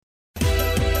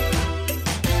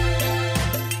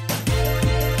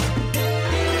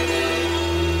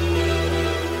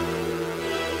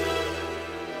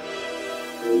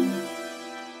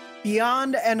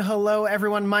Beyond, and hello,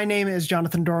 everyone. My name is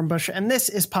Jonathan Dornbush, and this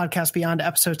is Podcast Beyond,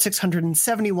 episode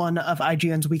 671 of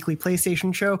IGN's weekly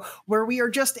PlayStation show, where we are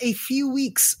just a few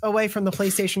weeks away from the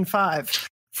PlayStation 5.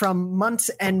 From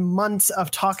months and months of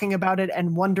talking about it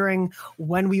and wondering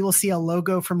when we will see a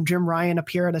logo from Jim Ryan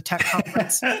appear at a tech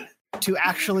conference to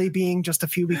actually being just a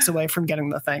few weeks away from getting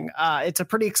the thing. It's a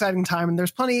pretty exciting time, and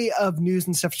there's plenty of news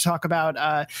and stuff to talk about,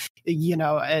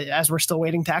 as we're still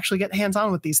waiting to actually get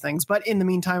hands-on with these things. But in the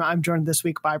meantime, I'm joined this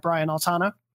week by Brian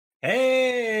Altano.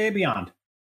 Hey, Beyond.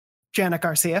 Janet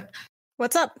Garcia.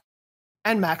 What's up?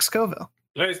 And Max Scoville.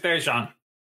 Hey, Sean.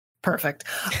 Perfect.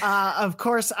 Of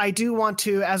course, I do want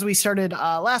to, as we started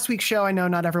last week's show, I know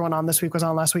not everyone on this week was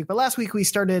on last week, but last week we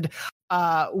started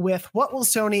with what will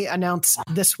Sony announce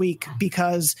this week,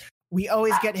 because we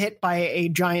always get hit by a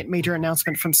giant major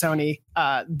announcement from Sony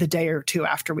the day or two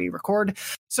after we record.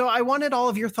 So I wanted all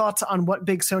of your thoughts on what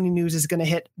big Sony news is going to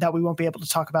hit that we won't be able to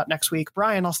talk about next week.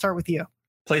 Brian, I'll start with you.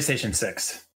 PlayStation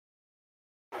 6.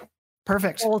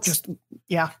 Perfect. Bold.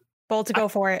 Bold to go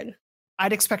for it.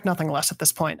 I'd expect nothing less at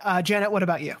this point. Janet, what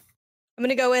about you? I'm going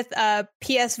to go with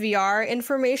PSVR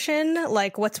information,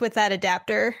 like what's with that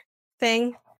adapter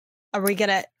thing. Are we going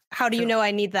to, how do you know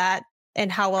I need that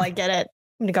and how will I get it?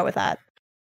 I'm going to go with that.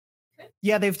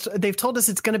 Yeah, they've told us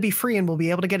it's going to be free and we'll be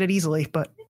able to get it easily,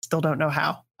 but still don't know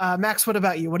how. Max, what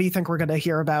about you? What do you think we're going to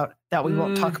hear about that we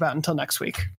won't talk about until next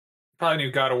week? Probably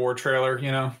new God of War trailer,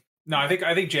 No, I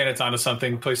think Janet's onto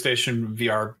something. PlayStation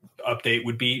VR update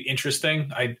would be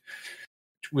interesting. I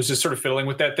was just sort of fiddling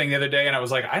with that thing the other day, and I was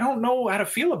like, I don't know how to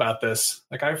feel about this.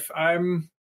 Like I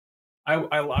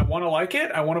want to like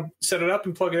it. I want to set it up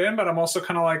and plug it in, but I'm also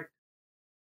kind of like,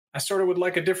 I sort of would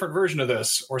like a different version of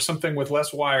this, or something with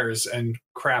less wires and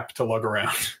crap to lug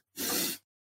around.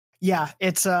 Yeah,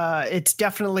 it's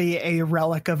definitely a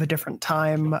relic of a different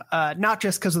time, not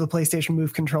just because of the PlayStation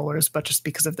Move controllers, but just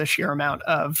because of the sheer amount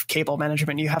of cable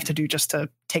management you have to do just to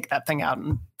take that thing out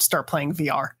and start playing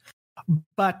VR.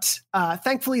 But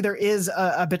thankfully, there is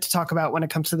a bit to talk about when it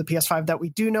comes to the PS5 that we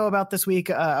do know about this week.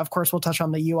 Of course, we'll touch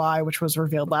on the UI, which was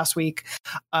revealed last week,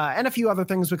 and a few other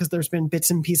things, because there's been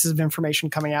bits and pieces of information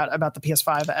coming out about the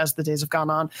PS5 as the days have gone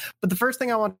on. But the first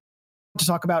thing I want to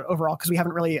talk about overall, because we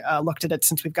haven't really looked at it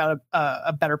since we've got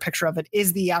a better picture of it,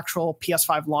 is the actual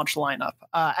PS5 launch lineup.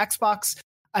 Xbox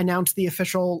announced the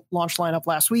official launch lineup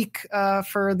last week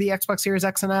for the Xbox Series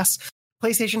X and S.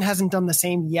 PlayStation hasn't done the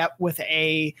same yet with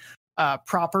a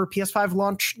proper PS5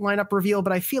 launch lineup reveal,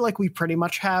 but I feel like we pretty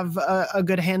much have a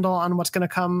good handle on what's going to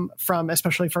come from,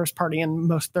 especially first party and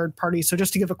most third party. So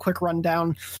just to give a quick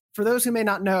rundown, for those who may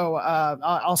not know,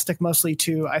 I'll stick mostly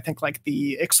to, I think, like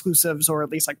the exclusives, or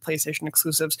at least like PlayStation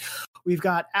exclusives. We've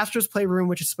got Astro's Playroom,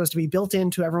 which is supposed to be built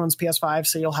into everyone's PS5,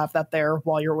 so you'll have that there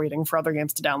while you're waiting for other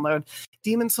games to download.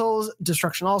 Demon's Souls,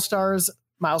 Destruction All-Stars,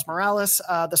 Miles Morales,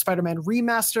 the Spider-Man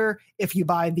remaster, if you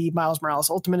buy the Miles Morales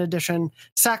Ultimate Edition,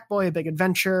 Sackboy: A Big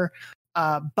Adventure,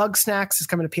 Bugsnax is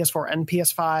coming to PS4 and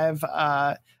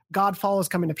PS5, Godfall is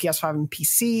coming to PS5 and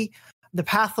PC, The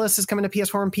Pathless is coming to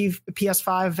PS4 and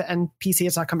PS5 and PC.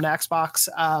 It's not coming to Xbox.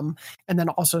 And then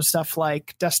also stuff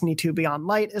like Destiny 2 Beyond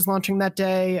Light is launching that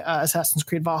day. Assassin's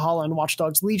Creed Valhalla and Watch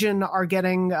Dogs Legion are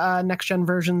getting next-gen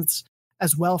versions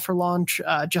as well for launch.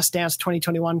 Just Dance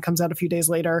 2021 comes out a few days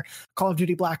later. Call of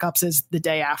Duty Black Ops is the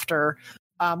day after.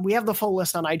 We have the full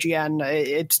list on IGN.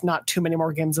 It's not too many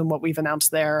more games than what we've announced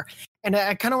there. And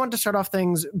I kind of wanted to start off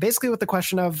things basically with the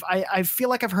question of, I feel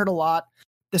like I've heard a lot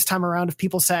this time around of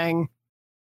people saying,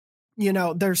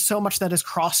 there's so much that is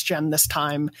cross-gen this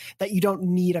time that you don't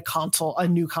need a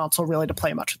new console really to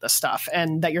play much of this stuff,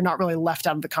 and that you're not really left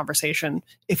out of the conversation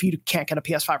if you can't get a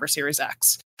PS5 or Series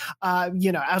X.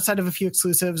 Outside of a few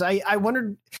exclusives, I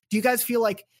wondered, do you guys feel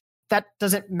like that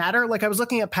doesn't matter? Like, I was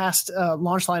looking at past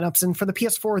launch lineups, and for the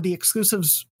PS4, the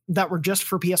exclusives that were just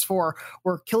for PS4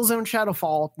 were Killzone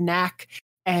Shadowfall, Knack,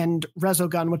 and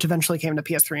Resogun, which eventually came to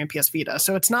PS3 and PS Vita.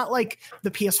 So it's not like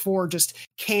the PS4 just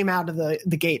came out of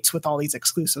the gates with all these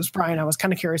exclusives. Brian, I was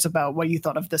kind of curious about what you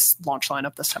thought of this launch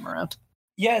lineup this time around.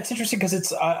 Yeah, it's interesting because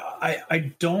it's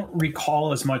I don't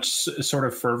recall as much sort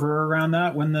of fervor around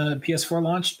that when the PS4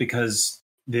 launched, because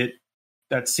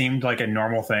that seemed like a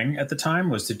normal thing at the time,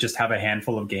 was to just have a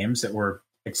handful of games that were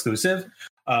exclusive.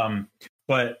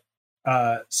 But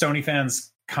Sony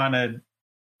fans kind of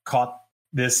caught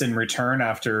this in return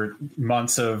after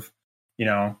months of,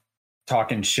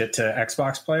 talking shit to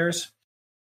Xbox players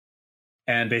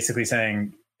and basically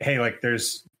saying, hey, like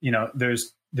there's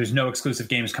no exclusive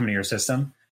games coming to your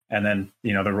system. And then,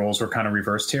 the roles were kind of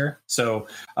reversed here. So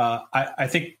I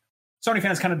think Sony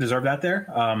fans kind of deserve that there,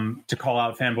 to call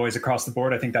out fanboys across the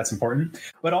board. I think that's important.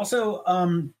 But also,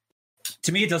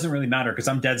 to me, it doesn't really matter because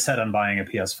I'm dead set on buying a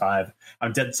PS5.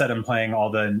 I'm dead set on playing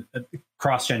all the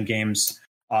cross-gen games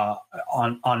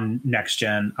on next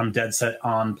gen. I'm dead set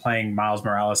on playing Miles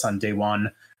Morales on day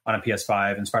one on a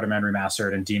PS5 and Spider-Man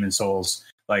Remastered and Demon Souls.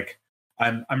 Like,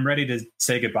 I'm ready to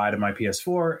say goodbye to my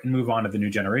PS4 and move on to the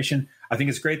new generation. I think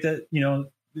it's great that, you know,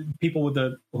 people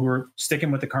who are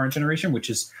sticking with the current generation, which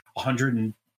is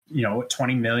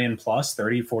 120 million plus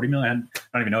 30, 40 million. I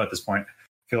don't even know at this point.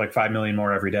 I feel like 5 million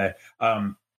more every day.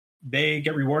 They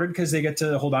get rewarded because they get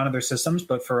to hold on to their systems.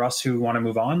 But for us who want to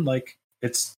move on, like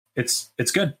it's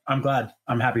good. I'm glad.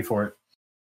 I'm happy for it.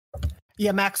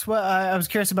 Yeah, Max, I was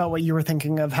curious about what you were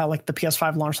thinking of how like the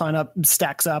PS5 launch lineup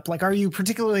stacks up. Like, are you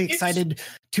particularly excited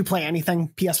to play anything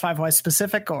PS5 wise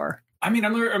specific, or? I mean,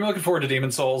 I'm looking forward to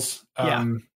Demon Souls.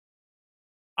 I'm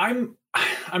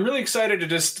really excited to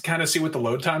just kind of see what the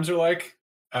load times are like.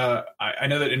 I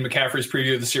know that in McCaffrey's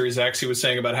preview of the Series X, he was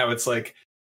saying about how it's like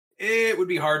it would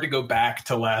be hard to go back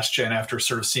to last gen after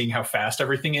sort of seeing how fast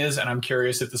everything is, and I'm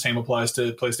curious if the same applies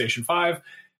to PlayStation 5.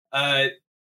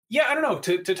 Yeah, I don't know.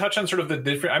 To touch on sort of the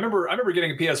different, I remember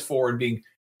getting a PS4 and being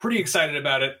pretty excited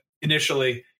about it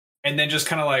initially, and then just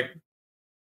kind of like,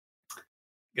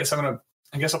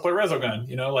 I guess I'll play Resogun.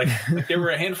 You know, like there were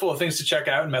a handful of things to check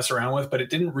out and mess around with, but it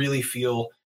didn't really feel,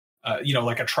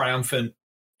 like a triumphant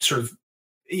sort of,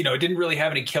 it didn't really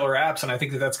have any killer apps, and I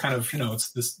think that's kind of,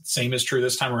 it's the same is true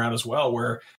this time around as well,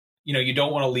 where you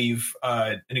don't want to leave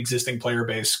an existing player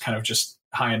base kind of just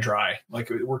high and dry. Like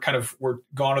we're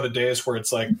gone to the days where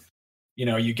it's like,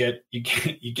 you get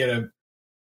a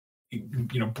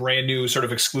brand new sort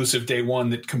of exclusive day one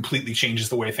that completely changes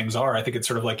the way things are. I think it's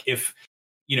sort of like if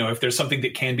there's something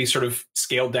that can be sort of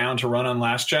scaled down to run on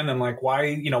last gen, then like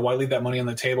why leave that money on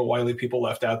the table? Why leave people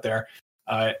left out there?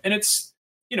 And it's,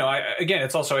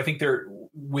 it's also, I think they're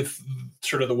with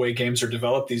sort of the way games are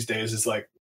developed these days is like,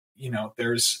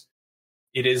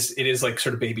 it is like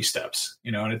sort of baby steps,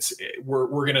 and we're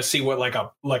going to see what like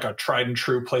a tried and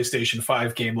true PlayStation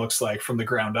 5 game looks like from the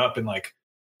ground up in like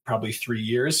probably 3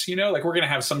 years, like we're going to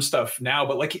have some stuff now,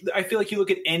 but like, I feel like you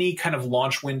look at any kind of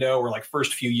launch window or like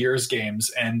first few years games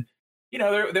and,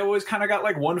 they always kind of got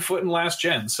like 1 foot in last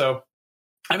gen. So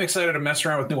I'm excited to mess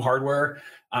around with new hardware.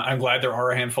 I'm glad there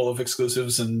are a handful of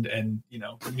exclusives and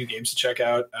new games to check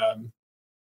out.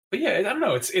 But yeah, I don't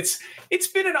know. It's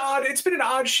been an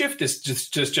odd shift this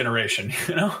generation,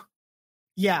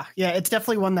 Yeah, it's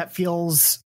definitely one that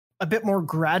feels a bit more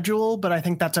gradual, but I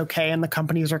think that's okay. And the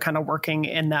companies are kind of working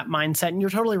in that mindset. And you're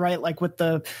totally right. Like with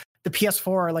the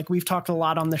PS4, like we've talked a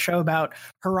lot on the show about,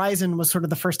 Horizon was sort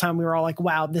of the first time we were all like,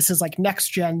 wow, this is like next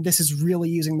gen. This is really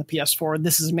using the PS4.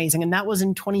 This is amazing. And that was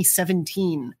in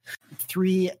 2017,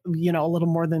 a little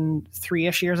more than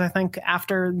 3-ish years, I think,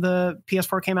 after the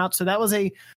PS4 came out. So that was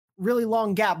a really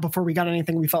long gap before we got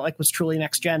anything we felt like was truly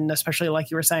next gen, especially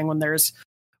like you were saying, when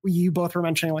you both were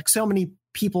mentioning like so many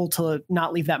people to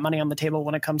not leave that money on the table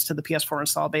when it comes to the PS4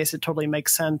 install base. It totally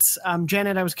makes sense.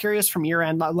 Janet, I was curious from your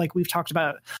end, like we've talked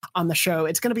about on the show,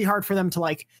 it's going to be hard for them to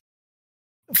like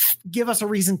give us a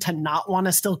reason to not want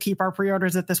to still keep our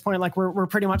pre-orders at this point. Like we're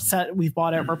pretty much set. We've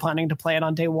bought it. We're planning to play it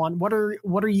on day one. What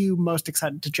are you most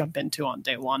excited to jump into on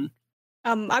day one?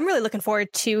 I'm really looking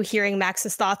forward to hearing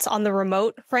Max's thoughts on the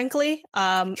remote, frankly.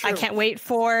 I can't wait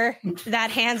for that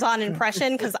hands-on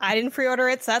impression because I didn't pre-order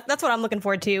it. So that's what I'm looking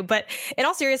forward to. But in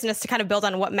all seriousness, to kind of build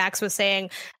on what Max was saying,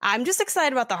 I'm just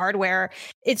excited about the hardware.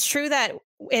 It's true that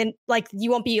you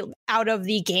won't be out of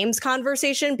the games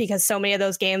conversation because so many of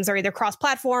those games are either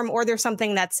cross-platform or there's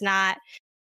something that's not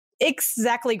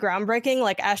exactly groundbreaking.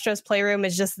 Like Astro's Playroom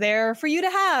is just there for you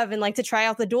to have and like to try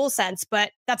out the DualSense,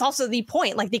 but that's also the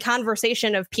point. Like the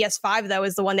conversation of PS5 though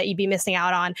is the one that you'd be missing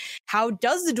out on. How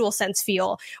does the DualSense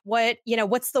feel?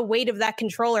 What's the weight of that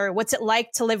controller? What's it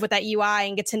like to live with that UI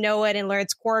and get to know it and learn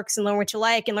its quirks and learn what you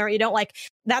like and learn what you don't like?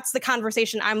 That's the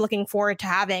conversation I'm looking forward to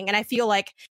having. And I feel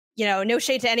like, no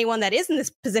shade to anyone that is in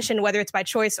this position, whether it's by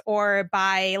choice or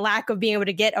by lack of being able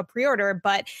to get a pre-order.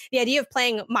 But the idea of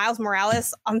playing Miles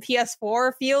Morales on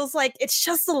PS4 feels like it's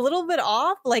just a little bit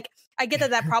off. Like, I get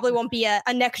that probably won't be a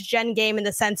next gen game in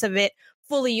the sense of it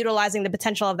fully utilizing the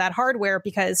potential of that hardware,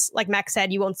 because like Max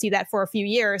said, you won't see that for a few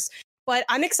years. But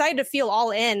I'm excited to feel all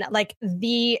in. Like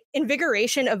the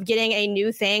invigoration of getting a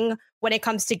new thing when it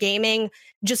comes to gaming,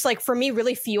 just like for me,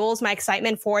 really fuels my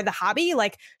excitement for the hobby.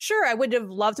 Like, sure, I would have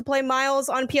loved to play Miles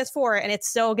on PS4 and it's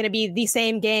still going to be the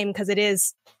same game because it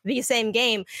is the same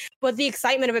game. But the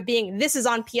excitement of it being, this is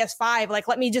on PS5, like,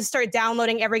 let me just start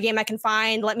downloading every game I can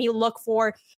find. Let me look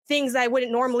for things that I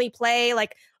wouldn't normally play.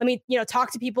 Like, let me,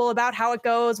 talk to people about how it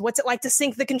goes. What's it like to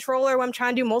sync the controller when I'm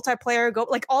trying to do multiplayer?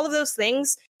 Like all of those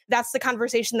things that's the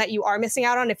conversation that you are missing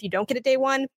out on if you don't get it day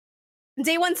one.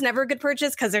 Day one's never a good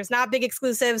purchase because there's not big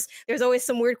exclusives. There's always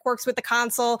some weird quirks with the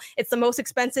console. It's the most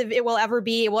expensive it will ever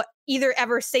be. It will either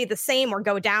ever stay the same or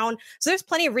go down. So there's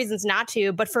plenty of reasons not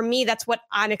to. But for me, that's what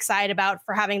I'm excited about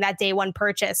for having that day one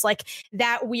purchase. Like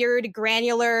that weird,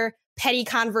 granular, petty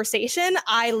conversation.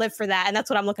 I live for that. And that's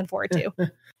what I'm looking forward to.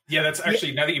 Yeah, that's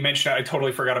actually, now that you mentioned it, I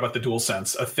totally forgot about the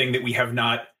DualSense, a thing that we have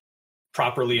not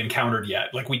properly encountered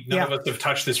yet. Like none of us have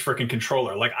touched this freaking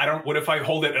controller. Like what if I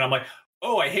hold it and I'm like,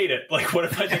 oh, I hate it. Like, what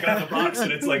if I take it out of the box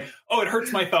and it's like, oh, it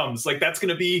hurts my thumbs. Like, that's going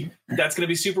to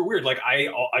be super weird. Like I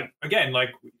again, like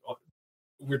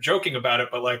we're joking about it,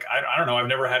 but like, I don't know. I've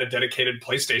never had a dedicated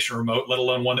PlayStation remote, let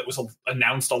alone one that was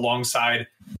announced alongside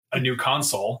a new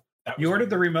console. You ordered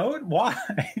the remote? Why?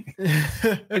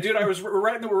 Dude,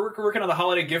 we're working on the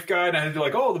holiday gift guide, and I had to be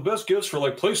like, oh, the best gifts for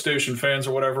like PlayStation fans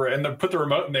or whatever. And then put the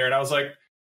remote in there. And I was like,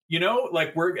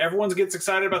 like everyone gets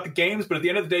excited about the games, but at the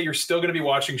end of the day, you're still going to be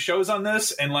watching shows on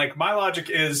this. And like my logic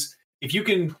is, if you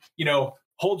can,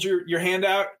 hold your hand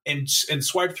out and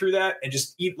swipe through that and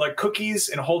just eat like cookies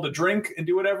and hold a drink and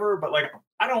do whatever. But like,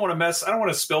 I don't want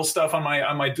to spill stuff on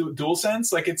my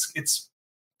DualSense. Like it's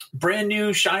brand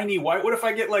new, shiny, white. What if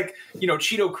I get like,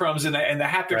 Cheeto crumbs and the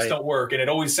haptics don't work? And it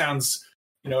always sounds,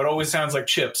 like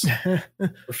chips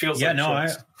or feels like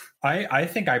chips. I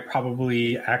think I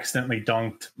probably accidentally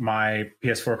dunked my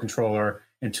PS4 controller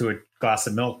into a glass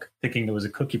of milk, thinking it was a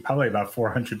cookie, probably about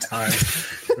 400 times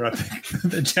throughout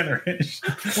the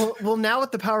generation. Well, now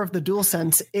with the power of the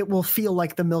DualSense, it will feel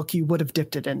like the milk you would have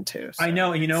dipped it into. So. I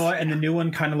know, you know what? And the new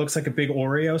one kind of looks like a big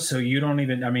Oreo, so you don't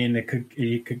even. I mean,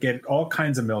 you could get all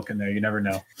kinds of milk in there. You never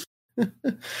know.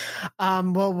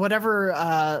 Well,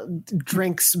 whatever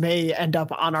drinks may end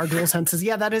up on our DualSenses,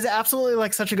 yeah, that is absolutely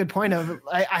like such a good point.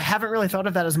 I haven't really thought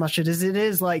of that as much. It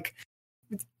is like,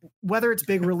 whether it's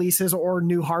big releases or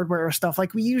new hardware or stuff,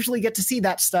 like we usually get to see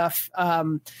that stuff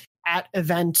at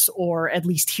events, or at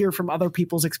least hear from other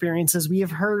people's experiences. We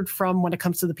have heard from, when it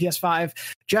comes to the PS5,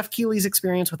 Jeff Keighley's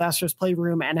experience with Astro's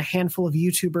Playroom, and a handful of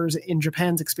YouTubers in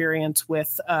Japan's experience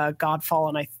with Godfall,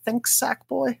 and I think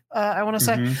Sackboy, I want to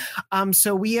say.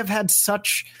 So we have had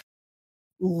such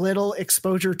little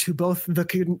exposure to both the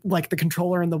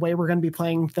controller and the way we're going to be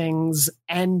playing things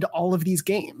and all of these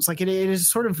games. Like it is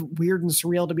sort of weird and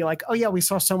surreal to be like, oh yeah, we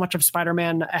saw so much of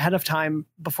Spider-Man ahead of time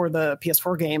before the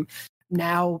PS4 game.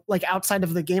 Now, like outside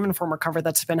of the Game Informer cover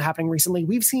that's been happening recently,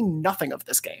 we've seen nothing of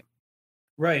this game.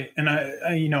 Right. And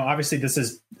I obviously this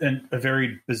is a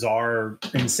very bizarre,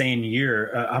 insane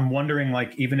year. I'm wondering,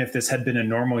 like, even if this had been a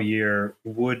normal year,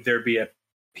 would there be a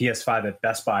PS5 at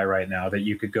Best Buy right now that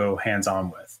you could go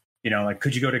hands-on with? Like,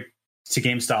 could you go to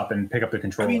GameStop and pick up the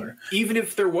controller? I mean, even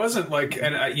if there wasn't, like,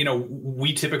 and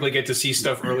we typically get to see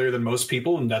stuff earlier than most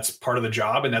people, and that's part of the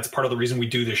job, and that's part of the reason we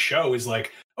do this show is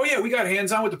like, oh yeah, we got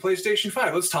hands-on with the PlayStation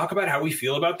 5. Let's talk about how we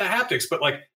feel about the haptics. But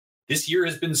like, this year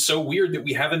has been so weird that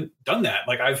we haven't done that.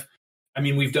 Like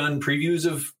we've done previews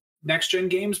of next-gen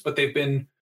games, but they've been,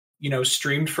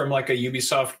 streamed from like a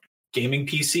Ubisoft gaming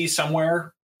PC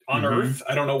somewhere on Earth.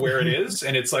 I don't know where it is.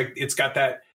 And it's like, it's got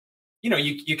that,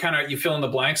 you kind of, you fill in the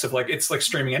blanks of like, it's like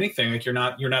streaming anything. Like you're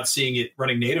not seeing it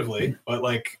running natively, but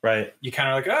like, right. You kind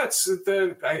of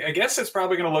like, I guess it's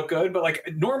probably going to look good. But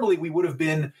like normally we would have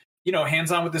been,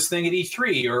 hands-on with this thing at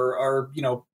E3 or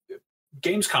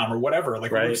Gamescom or whatever.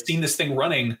 Like right. We've seen this thing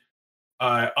running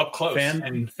up close.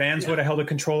 Fans would have held a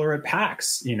controller at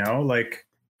PAX, like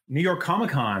New York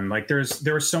Comic-Con. Like there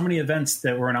were so many events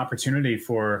that were an opportunity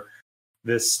for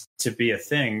this to be a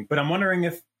thing. But I'm wondering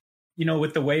if,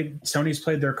 with the way Sony's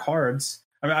played their cards,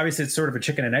 I mean, obviously it's sort of a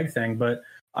chicken and egg thing, but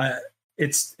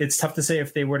it's tough to say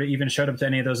if they were to even showed up to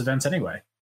any of those events anyway.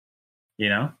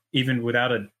 Even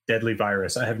without a deadly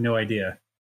virus, I have no idea.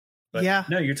 But yeah,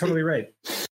 no, you're totally right.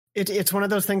 It's one of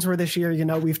those things where this year,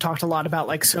 we've talked a lot about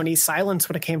like Sony's silence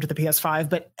when it came to the PS5,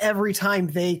 but every time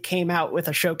they came out with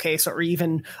a showcase or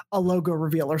even a logo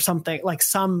reveal or something, like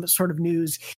some sort of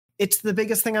news, it's the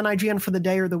biggest thing on IGN for the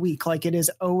day or the week. Like it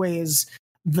is always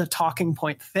the talking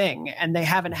point thing, and they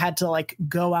haven't had to like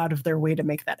go out of their way to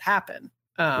make that happen.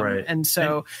 Right. And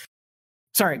so,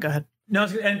 sorry, go ahead. No,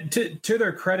 and to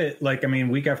their credit, like, I mean,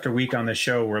 week after week on the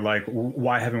show, we're like,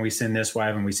 why haven't we seen this? Why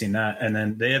haven't we seen that? And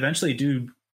then they eventually do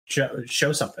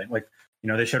show something. Like,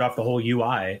 they showed off the whole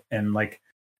UI, and like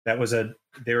that was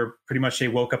they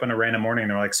woke up on a random morning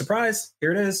and they're like, surprise,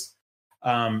 here it is.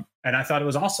 And I thought it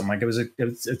was awesome. Like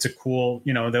it's a cool,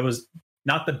 that was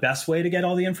not the best way to get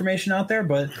all the information out there,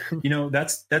 but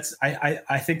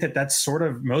I think that's sort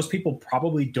of, most people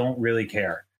probably don't really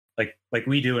care. like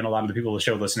we do, and a lot of the people the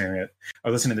show listening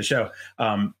to the show,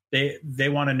 they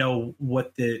want to know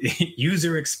what the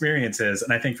user experience is.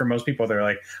 And I think for most people, they're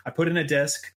like, I put in a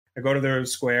disc, I go to the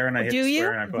square, and I hit the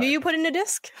square, and I play. Do you put in a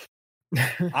disc?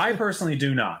 I personally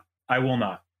do not. I will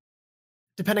not.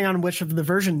 Depending on which of the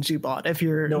versions you bought. If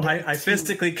you're I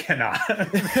physically cannot.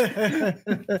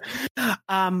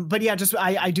 But yeah, just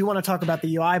I do want to talk about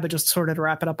the UI, but just sort of to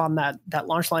wrap it up on that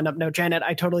launch lineup note, Janet,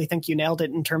 I totally think you nailed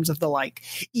it in terms of the, like,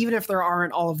 even if there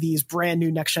aren't all of these brand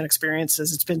new next gen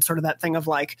experiences, it's been sort of that thing of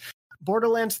like,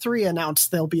 Borderlands 3 announced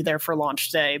they'll be there for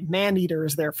launch day. Maneater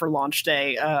is there for launch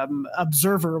day.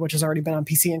 Observer, which has already been on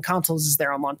PC and consoles, is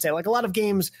there on launch day. Like, a lot of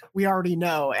games we already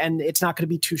know, and it's not going to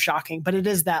be too shocking. But it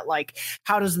is that, like,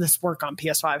 how does this work on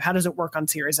PS5? How does it work on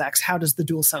Series X? How does the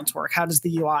DualSense work? How does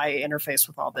the UI interface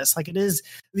with all this? Like, it is,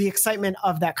 the excitement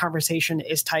of that conversation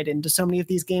is tied into so many of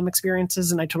these game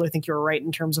experiences. And I totally think you're right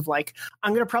in terms of, like,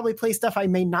 I'm going to probably play stuff I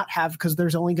may not have because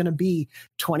there's only going to be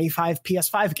 25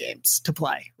 PS5 games to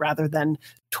play rather than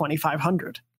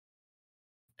 2,500.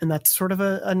 And that's sort of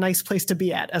a nice place to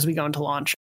be at as we go into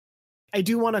launch. I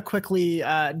do want to quickly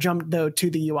jump, though, to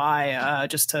the UI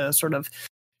just to sort of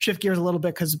shift gears a little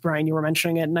bit, because, Brian, you were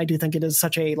mentioning it, and I do think it is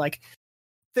such a, like,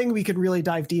 thing we could really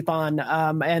dive deep on.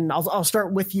 And I'll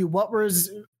start with you. What were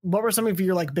some of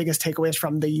your, like, biggest takeaways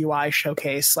from the UI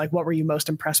showcase? Like, what were you most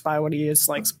impressed by? What is,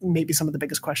 like, maybe some of the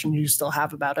biggest questions you still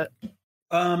have about it?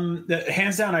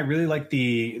 Hands down, I really like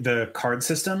the card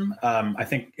system. I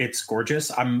think it's gorgeous.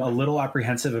 I'm a little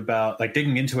apprehensive about, like,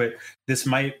 digging into it. This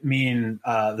might mean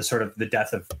the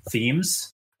death of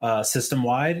themes system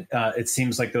wide. It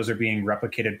seems like those are being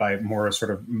replicated by more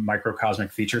sort of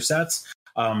microcosmic feature sets.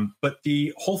 But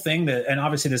the whole thing and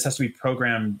obviously this has to be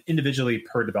programmed individually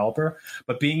per developer,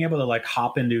 but being able to, like,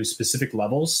 hop into specific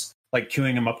levels, like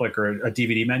queuing them up like a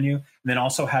DVD menu, and then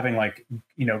also having, like,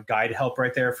 guide help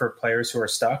right there for players who are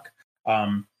stuck.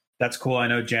 That's cool. I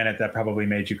know, Janet, that probably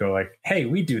made you go like, hey,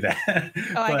 we do that.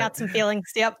 Oh, I got some feelings.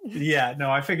 Yep. Yeah,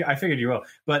 no, I figured you will.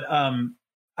 But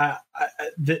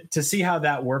to see how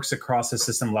that works across the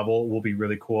system level will be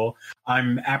really cool.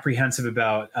 I'm apprehensive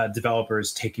about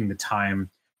developers taking the time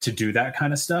to do that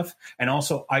kind of stuff. And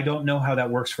also, I don't know how that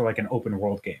works for, like, an open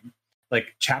world game.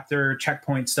 Like, chapter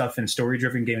checkpoint stuff in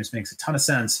story-driven games makes a ton of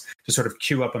sense to sort of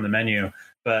queue up on the menu.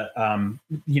 But,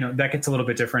 that gets a little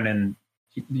bit different in,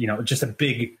 just a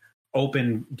big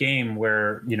open game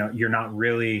where, you're not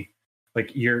really,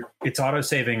 like, it's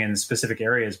auto-saving in specific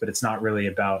areas, but it's not really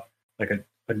about, like,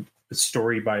 a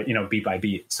story by, beat by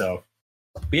beat. So,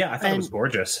 but yeah, I thought it was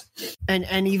gorgeous.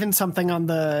 And even something on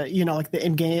the, like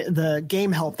the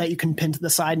game help that you can pin to the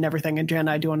side and everything. And Jen,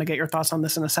 I do want to get your thoughts on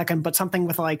this in a second, but something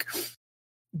with, like,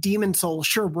 Demon Souls,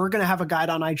 sure, we're going to have a guide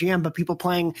on IGN, but people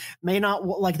playing may not,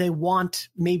 like, they want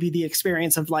maybe the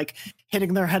experience of, like,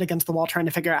 hitting their head against the wall trying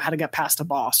to figure out how to get past a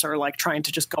boss, or, like, trying to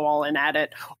just go all in at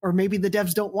it. Or maybe the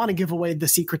devs don't want to give away the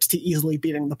secrets to easily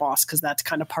beating the boss, because that's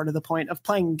kind of part of the point of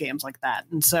playing games like that.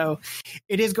 And so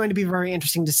it is going to be very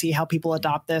interesting to see how people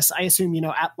adopt this. I assume,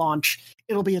 at launch,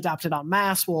 it'll be adopted en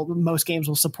masse. Well, most games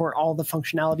will support all the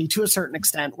functionality to a certain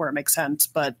extent where it makes sense,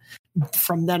 but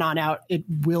from then on out, it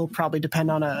will probably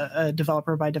depend on a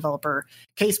developer by developer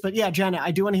case. But yeah, Janet,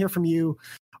 I do want to hear from you.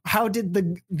 How did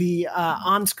the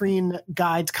on-screen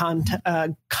guides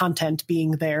content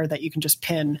being there that you can just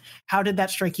pin, how did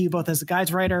that strike you, both as a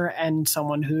guides writer and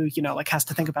someone who, like, has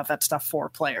to think about that stuff for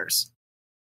players?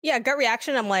 Yeah, gut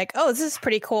reaction. I'm like, oh, this is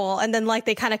pretty cool. And then, like,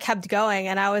 they kind of kept going,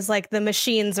 and I was like, the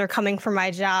machines are coming for my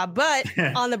job. But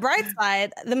on the bright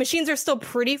side, the machines are still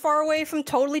pretty far away from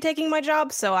totally taking my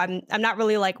job. So I'm not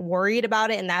really, like, worried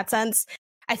about it in that sense.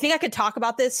 I think I could talk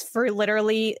about this for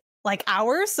literally, like,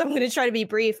 hours. So I'm going to try to be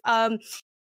brief. I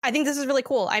think this is really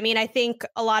cool. I mean, I think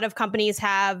a lot of companies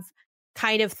have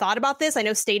kind of thought about this. I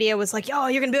know Stadia was like, oh,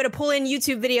 you're going to be able to pull in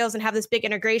YouTube videos and have this big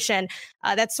integration.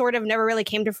 That sort of never really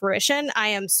came to fruition. I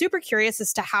am super curious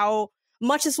as to how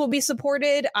much this will be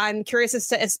supported. I'm curious as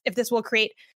to if this will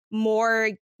create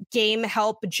more game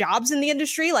help jobs in the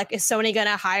industry. Like, is Sony going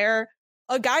to hire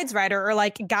a guides writer or,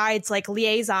 like, guides, like,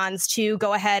 liaisons to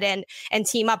go ahead and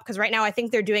team up? Because right now I think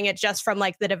they're doing it just from,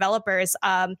 like, the developers.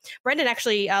 Brendan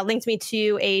actually linked me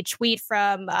to a tweet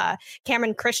from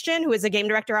Cameron Christian, who is a game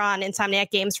director on Insomniac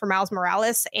Games for Miles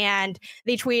Morales. And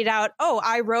they tweeted out, oh,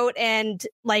 I wrote and,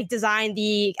 like, designed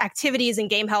the activities and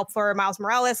game help for Miles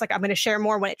Morales. Like, I'm going to share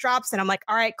more when it drops. And I'm like,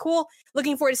 all right, cool.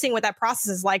 Looking forward to seeing what that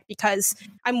process is like, because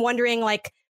I'm wondering,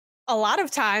 like, a lot of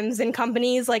times in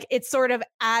companies, like, it's sort of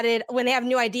added when they have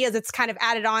new ideas, it's kind of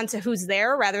added on to who's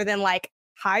there rather than, like,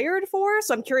 hired for.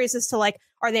 So I'm curious as to, like,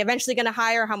 are they eventually going to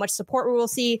hire? How much support we will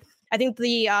see? I think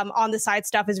the on the side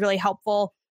stuff is really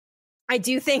helpful. I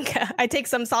do think I take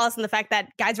some solace in the fact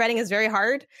that guides writing is very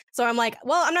hard. So I'm like,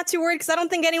 well, I'm not too worried because I don't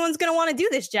think anyone's going to want to do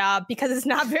this job because it's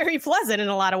not very pleasant in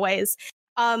a lot of ways.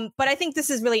 But I think this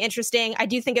is really interesting. I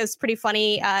do think it was pretty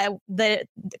funny. The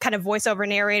kind of voiceover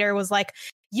narrator was like,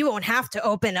 you won't have to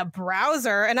open a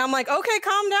browser. And I'm like, okay,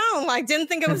 calm down. Like, didn't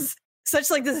think it was such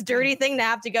like this dirty thing to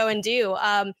have to go and do.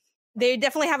 They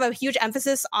definitely have a huge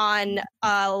emphasis on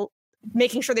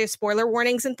making sure there's spoiler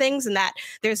warnings and things, and that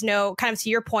there's no, kind of to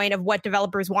your point of what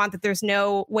developers want, that there's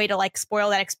no way to like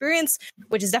spoil that experience,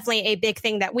 which is definitely a big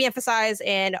thing that we emphasize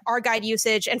in our guide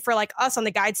usage. And for like us on the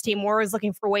guides team, we're always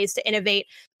looking for ways to innovate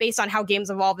based on how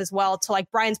games evolve as well. To like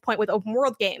Brian's point with open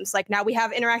world games, like now we have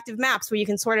interactive maps where you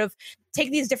can sort of take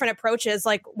these different approaches.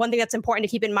 Like one thing that's important to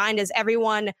keep in mind is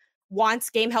everyone wants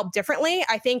game help differently.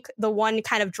 I think the one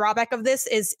kind of drawback of this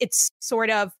is it's sort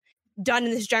of done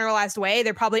in this generalized way.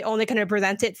 They're probably only going to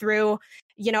present it through,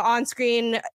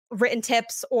 on-screen written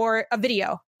tips or a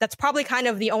video. That's probably kind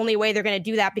of the only way they're going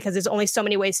to do that because there's only so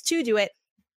many ways to do it.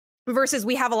 Versus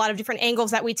we have a lot of different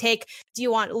angles that we take. Do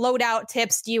you want loadout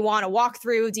tips? Do you want a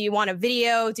walkthrough? Do you want a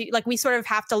video? We sort of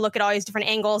have to look at all these different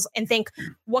angles and think,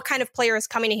 what kind of player is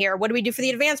coming here? What do we do for the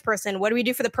advanced person? What do we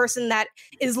do for the person that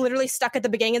is literally stuck at the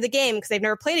beginning of the game because they've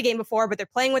never played a game before, but they're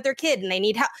playing with their kid and they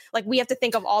need help? Like, we have to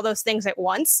think of all those things at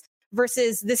once.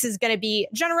 Versus this is going to be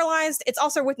generalized. It's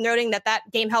also worth noting that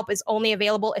game help is only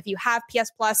available if you have PS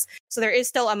Plus. So there is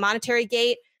still a monetary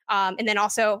gate. And then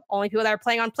also only people that are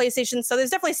playing on PlayStation. So there's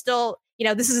definitely still,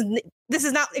 this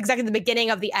is not exactly the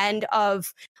beginning of the end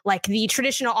of like the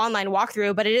traditional online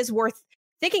walkthrough, but it is worth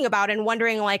thinking about and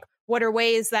wondering like, what are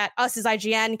ways that us as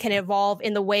IGN can evolve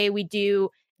in the way we do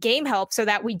game help so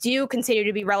that we do continue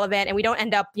to be relevant and we don't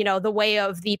end up, the way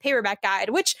of the paperback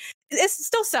guide, which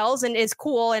still sells and is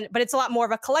cool. But it's a lot more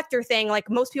of a collector thing. Like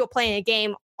most people playing a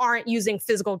game aren't using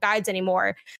physical guides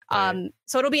anymore. Right.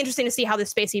 So it'll be interesting to see how this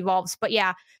space evolves. But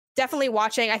yeah, definitely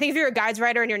watching. I think if you're a guides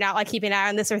writer and you're not like keeping an eye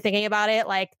on this or thinking about it,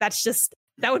 like that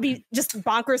would be just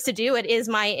bonkers to do. It is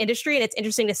my industry and it's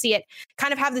interesting to see it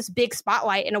kind of have this big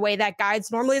spotlight in a way that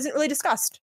guides normally isn't really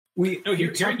discussed.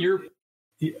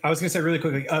 I was going to say really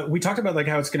quickly, we talked about like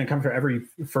how it's going to come for every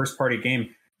first party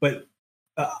game, but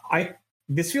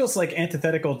this feels like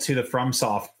antithetical to the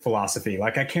FromSoft philosophy.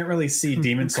 Like I can't really see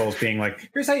Demon's Souls being like,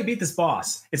 here's how you beat this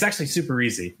boss. It's actually super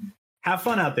easy. Have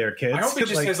fun out there, kids. I hope it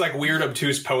just has like weird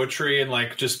obtuse poetry and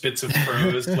like just bits of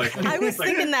prose. Like I was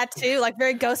thinking that too, like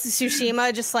very Ghost of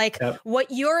Tsushima, just like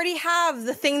what you already have,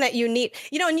 the thing that you need.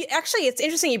 And actually it's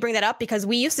interesting you bring that up because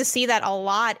we used to see that a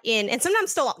lot and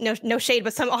sometimes still no shade,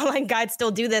 but some online guides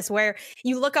still do this where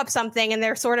you look up something and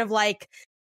they're sort of like,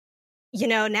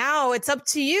 now it's up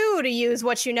to you to use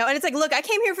what you know. And it's like, look, I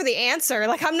came here for the answer.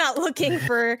 Like, I'm not looking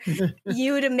for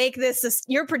you to make this,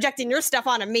 you're projecting your stuff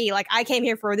onto me. Like, I came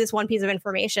here for this one piece of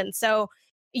information. So,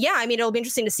 yeah, I mean, it'll be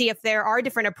interesting to see if there are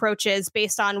different approaches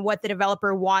based on what the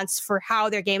developer wants for how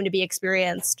their game to be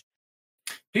experienced.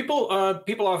 People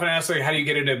often ask, like, how do you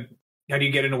get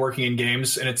into working in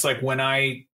games? And it's like, when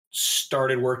I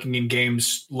started working in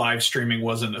games, live streaming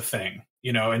wasn't a thing.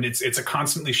 And it's a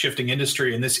constantly shifting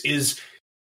industry. And this is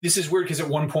weird because at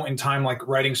one point in time, like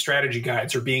writing strategy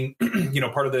guides or being,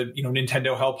 part of the,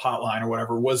 Nintendo help hotline or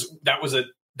whatever that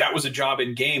was a job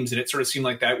in games. And it sort of seemed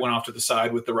like that went off to the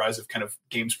side with the rise of kind of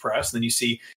games press. And then you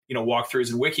see,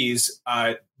 walkthroughs and wikis.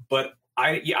 But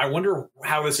I wonder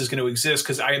how this is going to exist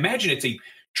because I imagine it's a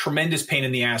tremendous pain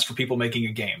in the ass for people making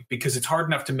a game because it's hard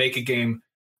enough to make a game,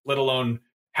 let alone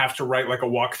have to write like a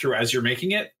walkthrough as you're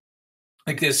making it.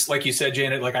 Like this, like you said,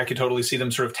 Janet, like I could totally see them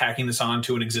sort of tacking this on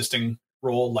to an existing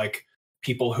role, like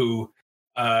people who,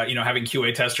 having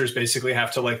QA testers basically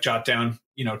have to like jot down,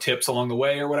 tips along the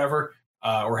way or whatever,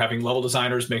 or having level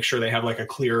designers make sure they have like a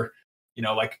clear,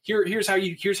 like here's how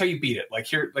you beat it. Like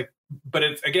here, like, but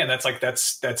it's again,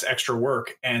 that's extra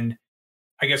work. And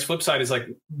I guess flip side is like,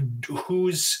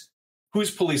 who's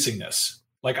policing this?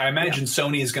 Like, I imagine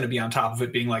Sony is going to be on top of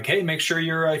it being like, hey, make sure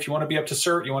you're, if you want to be up to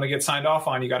cert, you want to get signed off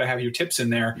on, you got to have your tips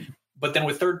in there. But then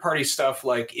with third party stuff,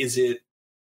 like,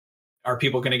 are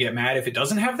people going to get mad if it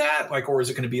doesn't have that? Like, or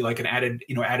is it going to be like an added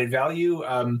value?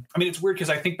 I mean, it's weird because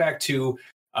I think back to,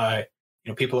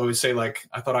 people always say like,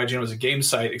 I thought IGN was a game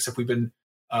site, except we've been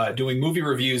doing movie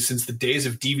reviews since the days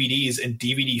of DVDs and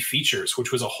DVD features,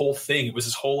 which was a whole thing. It was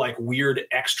this whole like weird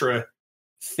extra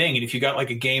thing. And if you got like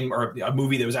a game or a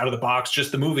movie that was out of the box,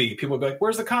 just the movie, people would be like,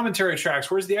 where's the commentary tracks?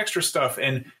 Where's the extra stuff?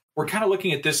 And we're kind of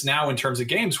looking at this now in terms of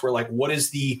games where like, what is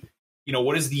the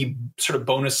sort of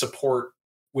bonus support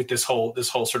with this whole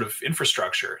sort of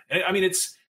infrastructure? And I mean,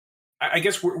 I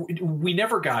guess we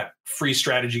never got free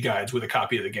strategy guides with a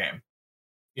copy of the game.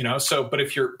 you know. So, but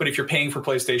if you're paying for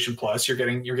PlayStation Plus, you're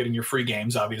getting your free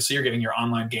games. Obviously, you're getting your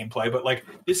online gameplay. But like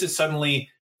this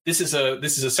is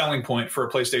a selling point for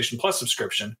a PlayStation Plus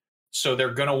subscription. So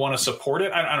they're going to want to support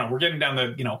it. I don't know. We're getting down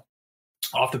the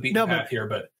off the beaten path here,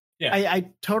 but. Yeah. I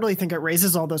totally think it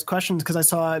raises all those questions because I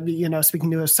saw,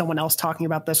 speaking to someone else talking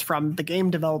about this from the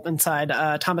game development side,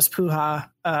 Thomas Puha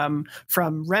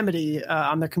from Remedy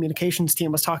on their communications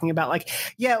team was talking about like,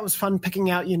 yeah, it was fun picking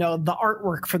out, the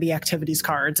artwork for the activities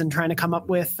cards and trying to come up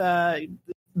with the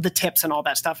tips and all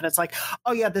that stuff. And it's like,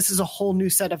 oh yeah, this is a whole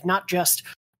new set of not just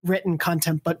written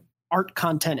content, but art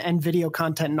content and video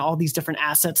content and all these different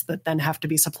assets that then have to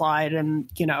be supplied and,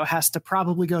 has to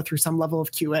probably go through some level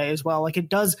of QA as well. Like it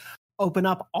does open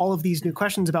up all of these new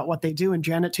questions about what they do. And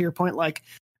Janet, to your point, like,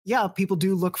 yeah, people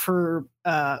do look for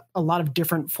a lot of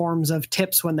different forms of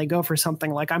tips when they go for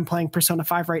something. Like I'm playing Persona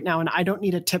 5 right now and I don't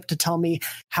need a tip to tell me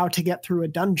how to get through a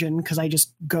dungeon because I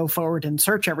just go forward and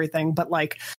search everything. But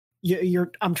like,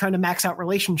 I'm trying to max out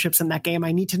relationships in that game.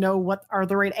 I need to know what are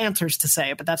the right answers to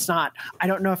say, but I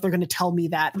don't know if they're going to tell me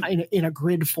that in a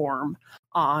grid form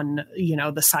on,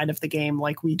 the side of the game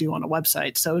like we do on a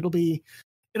website. So it'll be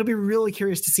really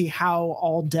curious to see how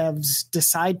all devs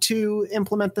decide to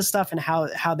implement this stuff and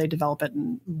how they develop it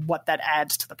and what that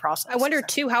adds to the process. I wonder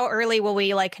too, how early will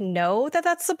we know that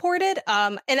that's supported?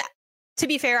 And to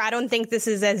be fair, I don't think this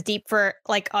is as deep for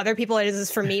like other people as it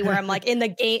is for me, where I'm like in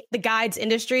the guides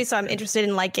industry. So I'm interested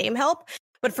in like game help.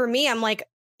 But for me, I'm like,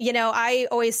 I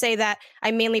always say that I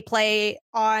mainly play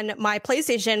on my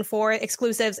PlayStation for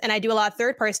exclusives and I do a lot of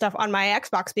third-party stuff on my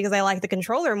Xbox because I like the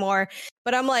controller more.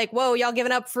 But I'm like, whoa, y'all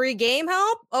giving up free game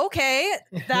help? Okay,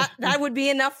 that would be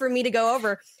enough for me to go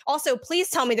over. Also, please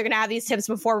tell me they're going to have these tips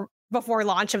before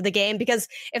launch of the game, because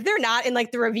if they're not in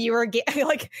like the reviewer,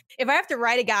 like if I have to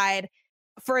write a guide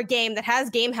for a game that has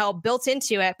game help built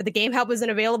into it, but the game help isn't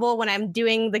available when I'm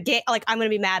doing the game, like I'm going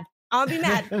to be mad. I'm going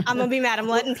to be mad. I'm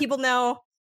letting people know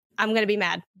I'm going to be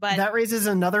mad. But that raises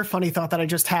another funny thought that I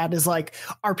just had is like,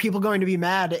 are people going to be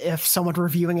mad if someone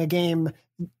reviewing a game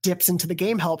dips into the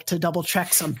game help to double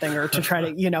check something or to try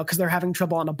to, because they're having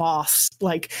trouble on a boss?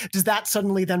 Like, does that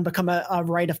suddenly then become a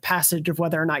rite of passage of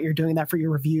whether or not you're doing that for your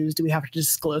reviews? Do we have to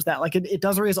disclose that? Like, it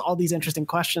does raise all these interesting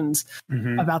questions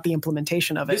about the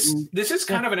implementation of it. This is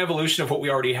kind of an evolution of what we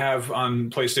already have on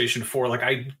PlayStation 4. Like,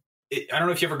 I don't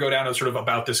know if you ever go down to sort of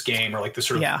about this game or like the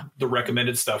sort of the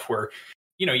recommended stuff where,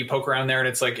 you poke around there and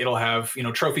it's like, it'll have,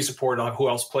 trophy support. It'll have who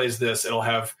else plays this. It'll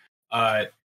have,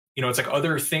 it's like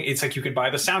other thing. It's like you could buy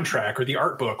the soundtrack or the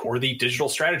art book or the digital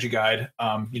strategy guide,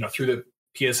 through the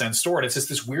PSN store. And it's just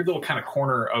this weird little kind of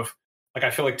corner of like,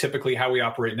 I feel like typically how we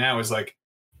operate now is like,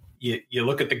 you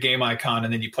look at the game icon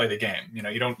and then you play the game. You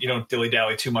don't dilly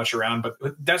dally too much around, but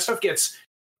that stuff gets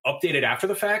updated after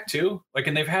the fact too. Like,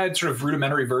 and they've had sort of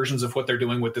rudimentary versions of what they're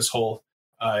doing with this whole,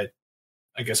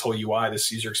 whole UI,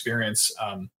 this user experience.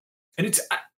 And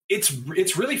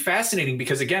it's really fascinating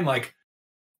because again, like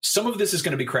some of this is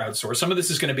going to be crowdsourced. Some of this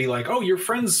is going to be like, oh, your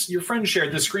friend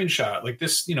shared this screenshot. Like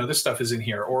this, this stuff is in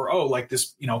here. Or, oh, like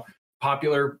this,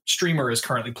 popular streamer is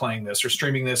currently playing this or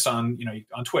streaming this on,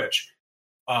 on Twitch,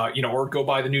 or go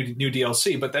buy the new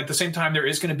DLC. But at the same time, there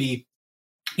is going to be,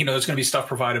 there's going to be stuff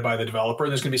provided by the developer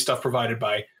and there's going to be stuff provided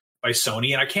by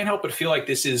Sony. And I can't help but feel like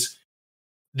this is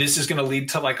going to lead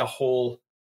to like a whole,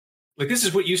 like this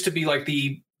is what used to be like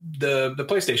the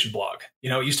PlayStation blog.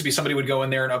 It used to be somebody would go in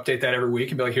there and update that every week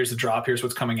and be like, here's the drop, here's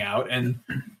what's coming out. And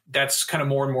that's kind of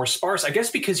more and more sparse, I guess,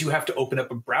 because you have to open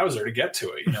up a browser to get to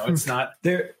it. It's not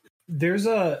that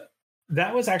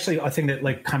was actually a thing that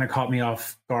like kind of caught me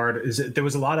off guard is that there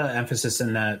was a lot of emphasis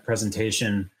in that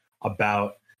presentation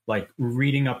about like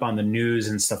reading up on the news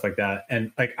and stuff like that.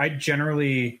 And like, I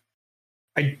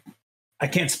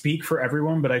can't speak for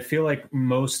everyone, but I feel like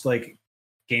most like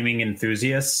gaming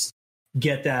enthusiasts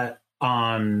get that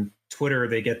on Twitter.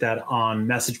 They get that on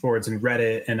message boards and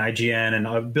Reddit and IGN and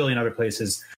a billion other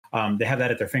places. They have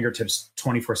that at their fingertips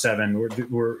 24/7.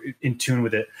 We're in tune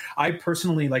with it. I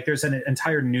personally like there's an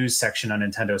entire news section on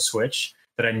Nintendo Switch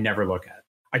that I never look at.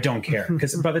 I don't care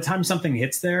because by the time something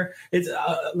hits there, it's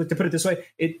like, to put it this way,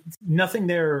 nothing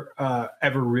there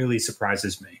ever really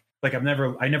surprises me. Like I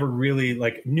never really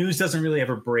like news doesn't really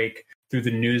ever break through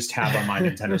the news tab on my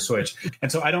Nintendo Switch.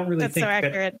 And so I don't really think so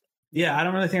accurate. I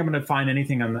don't really think I'm going to find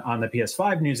anything on the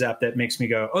PS5 news app that makes me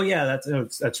go, oh yeah,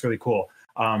 that's really cool.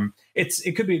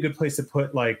 It could be a good place to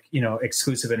put like,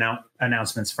 exclusive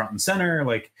announcements front and center.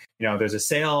 Like, there's a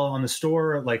sale on the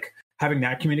store, like having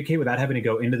that communicate without having to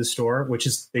go into the store, which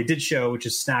is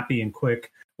snappy and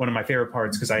quick. One of my favorite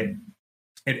parts, because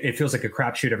it feels like a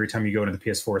crapshoot every time you go into the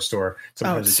PS4 store.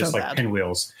 Sometimes it's just like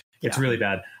pinwheels. It's really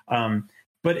bad.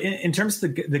 But in terms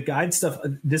of the guide stuff,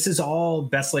 this is all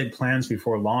best laid plans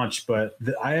before launch. But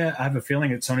I have a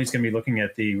feeling that Sony's going to be looking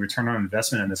at the return on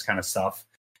investment in this kind of stuff.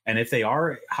 And if they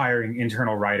are hiring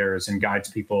internal writers and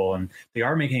guides people, and they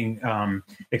are making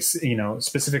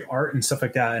specific art and stuff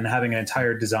like that, and having an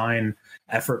entire design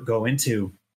effort go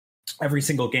into every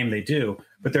single game they do,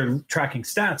 but they're tracking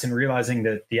stats and realizing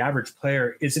that the average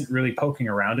player isn't really poking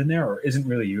around in there or isn't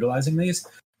really utilizing these,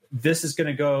 this is going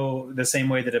to go the same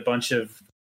way that a bunch of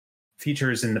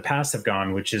features in the past have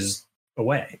gone, which is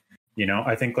away.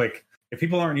 I think like if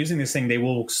people aren't using this thing, they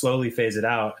will slowly phase it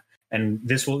out, and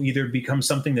this will either become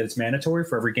something that's mandatory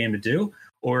for every game to do,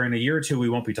 or in a year or two we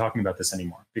won't be talking about this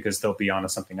anymore because they'll be on to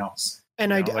something else.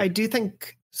 And I do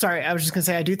think, sorry, I was just gonna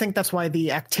say, I do think that's why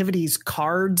the activities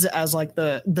cards as like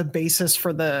the basis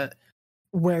for the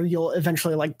where you'll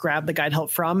eventually like grab the guide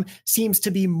help from seems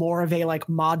to be more of a like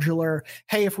modular,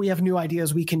 hey, if we have new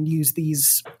ideas, we can use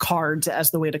these cards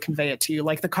as the way to convey it to you.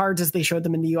 Like the cards as they showed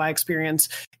them in the UI experience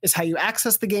is how you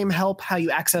access the game help, how you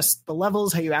access the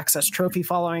levels, how you access trophy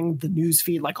following, the news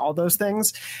feed, like all those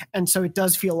things. And so it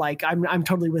does feel like I'm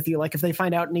totally with you. Like if they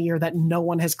find out in a year that no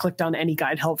one has clicked on any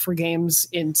guide help for games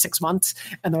in 6 months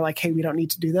and they're like, hey, we don't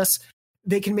need to do this,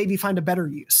 they can maybe find a better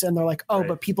use. And they're like, oh, right,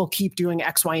 but people keep doing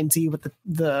X, Y, and Z with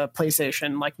the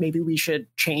PlayStation. Like maybe we should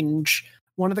change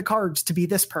one of the cards to be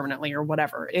this permanently or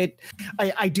whatever.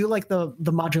 I do like the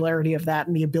modularity of that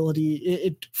and the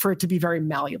ability for it to be very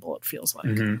malleable, it feels like.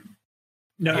 Mm-hmm.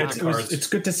 No, it's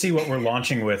good to see what we're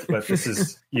launching with, but this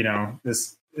is,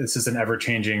 this is an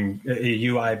ever-changing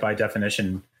UI by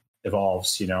definition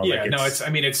evolves, Yeah,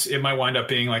 it might wind up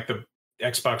being like the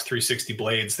Xbox 360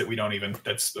 blades that we don't even,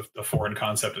 that's a foreign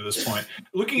concept at this point.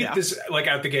 Looking at this like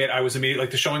out the gate, I was immediately like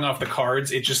the showing off the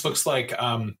cards. It just looks like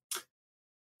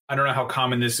I don't know how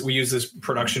common we use this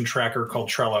production tracker called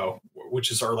Trello,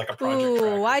 which is our like a project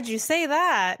tracker. Why'd you say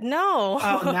that? No.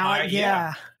 Oh,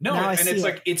 now No, now and it's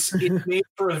like it's made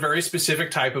for a very specific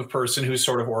type of person who's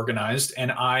sort of organized,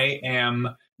 and I am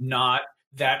not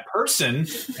that person.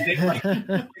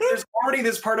 There's already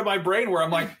this part of my brain where I'm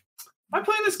like, am I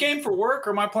playing this game for work or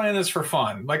am I playing this for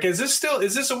fun? Like, is this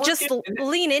a work just game?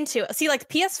 Lean into it. See, like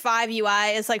PS5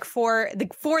 UI is like for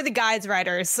the guides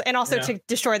writers and also to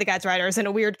destroy the guides writers in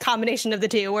a weird combination of the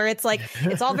two, where it's like,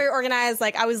 it's all very organized.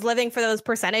 Like I was living for those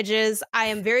percentages. I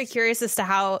am very curious as to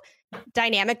how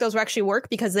dynamic those will actually work,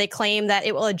 because they claim that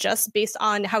it will adjust based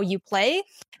on how you play.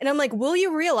 And I'm like, will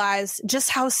you realize just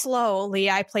how slowly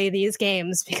I play these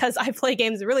games? Because I play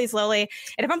games really slowly.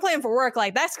 And if I'm playing for work,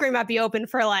 like that screen might be open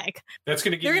for like, that's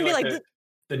going to give you like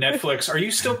the Netflix. Are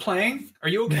you still playing? Are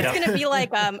you okay? It's going to be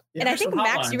like, and I think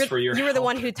Max, you were the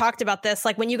one who talked about this.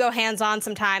 Like when you go hands-on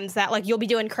sometimes that like you'll be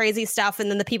doing crazy stuff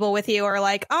and then the people with you are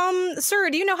like,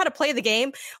 sir, do you know how to play the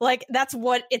game? Like that's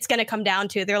what it's going to come down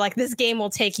to. They're like, this game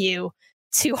will take you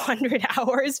 200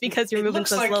 hours because you're moving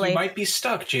so slowly. Like you might be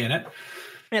stuck, Janet.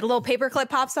 And a little paperclip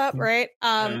pops up, right?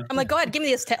 I'm like, go ahead, give me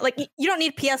this tip. Like, you don't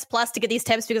need PS Plus to get these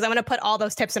tips because I'm going to put all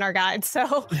those tips in our guide.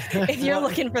 So if you're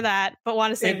looking for that but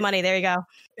want to save money, there you go.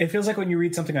 It feels like when you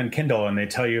read something on Kindle and they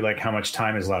tell you like how much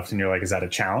time is left, and you're like, is that a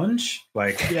challenge?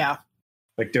 Like, yeah,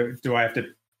 like do I have to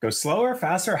go slower,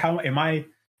 faster? How am I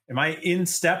in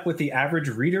step with the average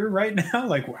reader right now?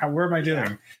 Like, where am I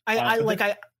doing?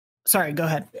 Sorry, go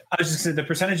ahead. I was just saying the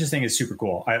percentages thing is super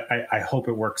cool. I hope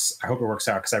it works. I hope it works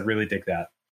out because I really dig that.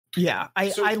 Yeah,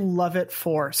 I love it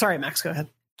for. Sorry, Max, go ahead.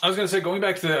 I was going to say, going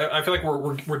back to I feel like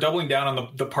we're doubling down on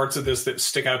the parts of this that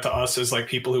stick out to us as like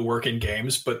people who work in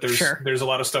games, but there's a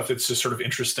lot of stuff that's just sort of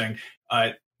interesting.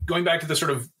 Going back to the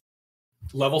sort of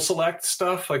level select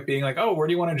stuff, like being like, oh, where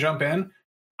do you want to jump in?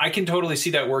 I can totally see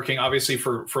that working, obviously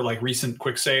for like recent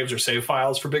quick saves or save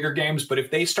files for bigger games. But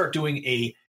if they start doing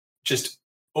just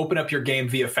open up your game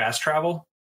via fast travel.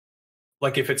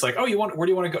 Like if it's like, oh, where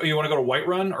do you want to go? You want to go to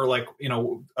Whiterun or like,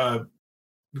 I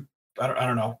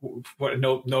don't know what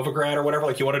Novigrad or whatever.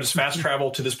 Like you want to just fast travel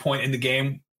to this point in the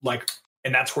game, like,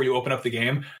 and that's where you open up the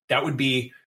game. That would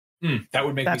be, that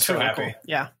would make me so really happy. Cool.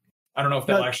 Yeah. I don't know if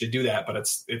they'll actually do that, but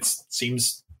it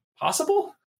seems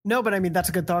possible. No, but I mean, that's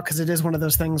a good thought because it is one of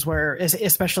those things where,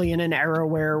 especially in an era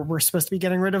where we're supposed to be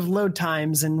getting rid of load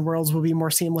times and worlds will be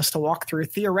more seamless to walk through,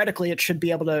 theoretically, it should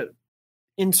be able to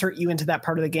insert you into that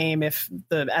part of the game if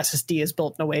the SSD is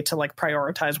built in a way to like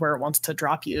prioritize where it wants to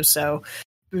drop you. So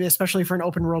especially for an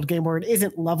open world game where it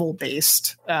isn't level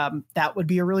based, that would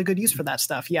be a really good use for that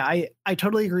stuff. Yeah, I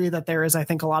totally agree that there is, I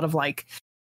think, a lot of like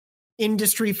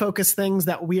industry focused things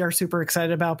that we are super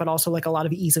excited about, but also like a lot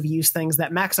of ease of use things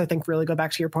that, Max, I think really go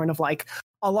back to your point of like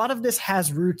a lot of this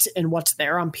has roots in what's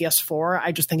there on PS4.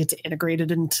 I just think it's integrated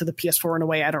into the PS4 in a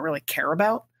way I don't really care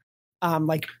about.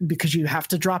 like because you have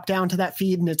to drop down to that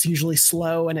feed and it's usually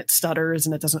slow and it stutters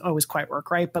and it doesn't always quite work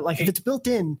right. But like if it's built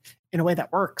in a way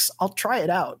that works, I'll try it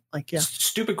out. Like, yeah.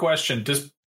 Stupid question.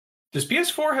 Does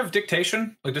PS4 have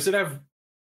dictation? Like, does it have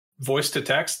voice to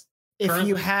text? If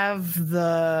you have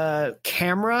the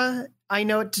camera, I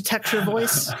know it detects your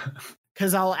voice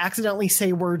because I'll accidentally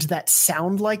say words that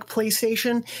sound like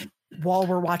PlayStation while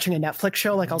we're watching a Netflix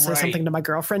show. Like I'll say something to my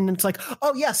girlfriend and it's like,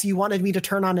 oh yes, you wanted me to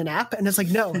turn on an app. And it's like,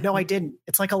 no, I didn't.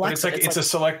 It's like Alexa. It's a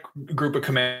select group of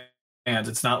commands.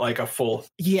 It's not like a full.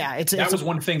 Yeah. That was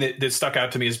one thing that stuck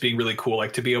out to me as being really cool.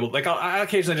 Like to be able, like I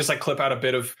occasionally just like clip out a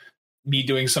bit of me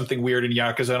doing something weird in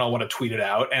Yakuza and I'll want to tweet it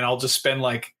out. And I'll just spend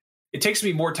like, it takes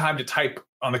me more time to type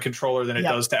on the controller than it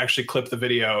does to actually clip the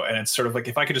video. And it's sort of like,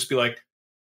 if I could just be like,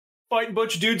 fighting a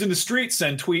bunch of dudes in the streets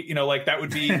and tweet, like that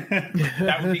would be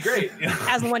great.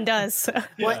 As one does.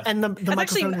 Well, and that's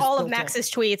actually all of Max's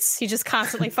tweets. He's just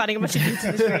constantly fighting a bunch of dudes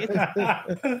in the streets.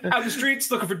 Out in the streets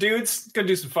looking for dudes, gonna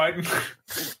do some fighting.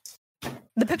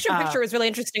 The picture is really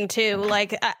interesting too.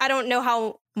 Like I don't know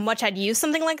how much I'd use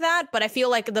something like that, but I feel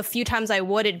like the few times I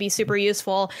would, it'd be super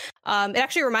useful. It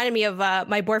actually reminded me of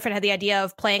my boyfriend had the idea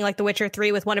of playing like The Witcher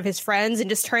 3 with one of his friends and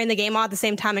just turning the game on at the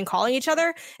same time and calling each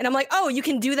other. And I'm like, oh, you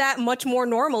can do that much more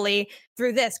normally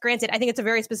through this. Granted, I think it's a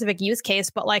very specific use case,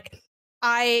 but like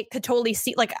I could totally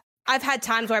see, like I've had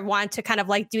times where I've wanted to kind of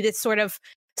like do this sort of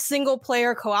single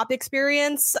player co-op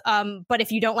experience, but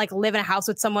if you don't like live in a house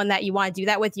with someone that you want to do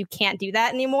that with, you can't do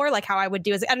that anymore. Like how I would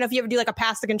do is, I don't know if you ever do like a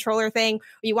pass the controller thing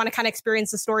or you want to kind of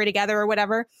experience the story together or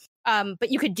whatever, but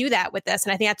you could do that with this,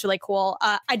 and I think that's really cool.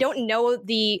 I don't know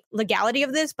the legality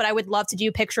of this, but I would love to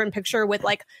do picture in picture with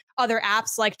like other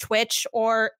apps like Twitch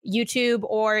or YouTube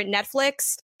or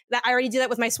Netflix. That I already do that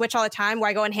with my Switch all the time, where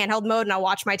I go in handheld mode and I'll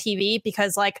watch my TV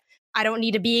because like I don't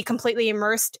need to be completely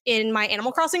immersed in my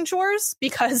Animal Crossing chores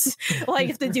because like I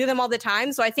have to do them all the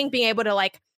time. So I think being able to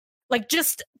like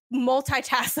just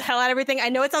multitask the hell out of everything. I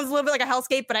know it sounds a little bit like a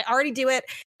hellscape, but I already do it.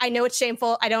 I know it's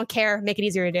shameful. I don't care. Make it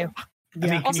easier to do. Yeah. I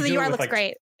mean, also, the UI looks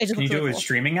great. Can you do it with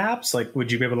streaming apps? Like,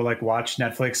 would you be able to like watch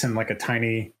Netflix in like a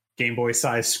tiny Game Boy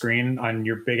size screen on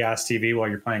your big ass TV while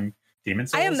you're playing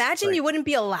Demon's Souls? I imagine you wouldn't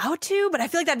be allowed to, but I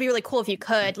feel like that'd be really cool if you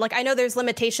could. Like, I know there's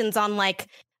limitations on like,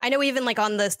 I know even like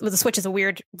on the Switch is a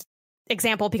weird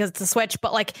example because it's a Switch,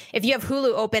 but like if you have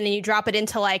Hulu open and you drop it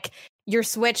into like your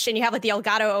Switch and you have like the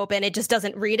Elgato open, it just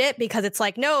doesn't read it because it's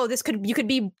like, no, you could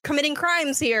be committing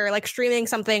crimes here, like streaming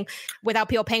something without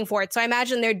people paying for it. So I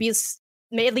imagine there'd be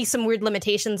at least some weird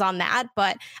limitations on that,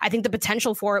 but I think the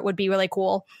potential for it would be really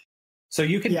cool. So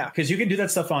you can, because you can do that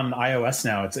stuff on iOS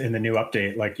now. It's in the new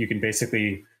update. Like you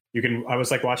can I was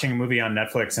like watching a movie on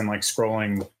Netflix and like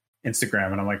scrolling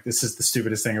Instagram and I'm like, this is the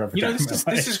stupidest thing I've ever done.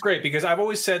 This is great because I've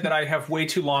always said that I have way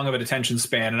too long of an attention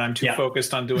span and I'm too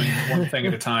focused on doing one thing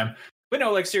at a time. But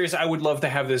no, like seriously, I would love to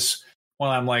have this while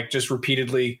I'm like just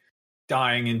repeatedly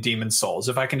dying in Demon's Souls.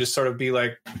 If I can just sort of be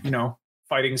like,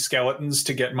 fighting skeletons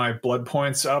to get my blood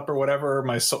points up or whatever,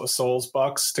 my souls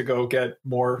bucks to go get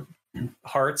more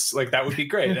hearts, like that would be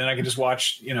great. And I can just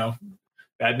watch,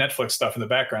 bad Netflix stuff in the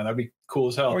background. That'd be cool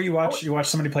as hell. Or you watch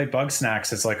somebody play Bug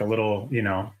Snacks. It's like a little,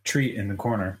 treat in the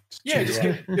corner. Yeah, just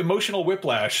get emotional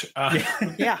whiplash.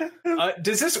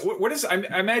 Does this? What is? I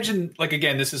imagine, like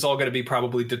again, this is all going to be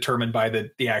probably determined by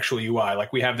the actual UI.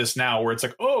 Like we have this now, where it's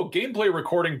like, oh, gameplay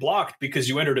recording blocked because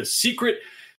you entered a secret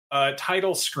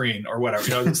title screen or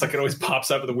whatever. It's like it always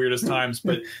pops up at the weirdest times.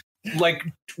 But like,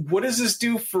 what does this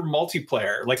do for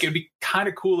multiplayer? Like, it'd be kind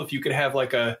of cool if you could have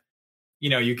like a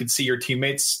you could see your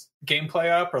teammates gameplay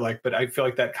up or like, but I feel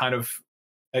like that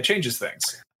changes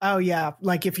things. Oh yeah.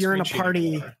 Like if you're in a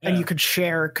party and you could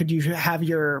you have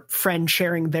your friend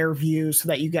sharing their view so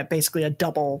that you get basically a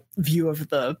double view of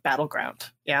the battleground?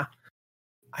 Yeah.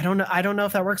 I don't know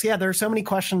if that works. Yeah. There are so many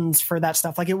questions for that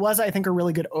stuff. Like it was, I think, a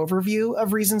really good overview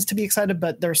of reasons to be excited,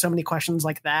 but there are so many questions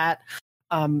like that.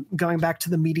 Going back to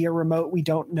the media remote, we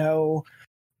don't know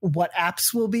what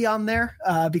apps will be on there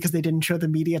because they didn't show the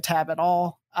media tab at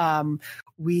all.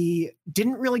 We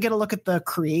didn't really get a look at the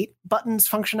create buttons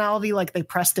functionality. Like they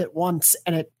pressed it once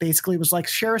and it basically was like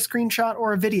share a screenshot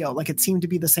or a video. Like it seemed to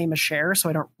be the same as share. So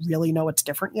I don't really know what's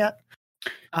different yet.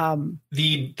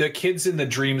 The kids in the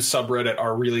Dreams subreddit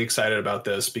are really excited about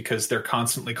this because they're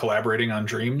constantly collaborating on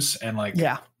Dreams and like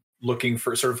looking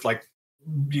for sort of like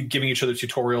giving each other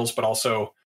tutorials, but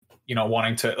also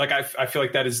wanting to like, I feel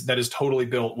like that is totally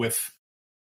built with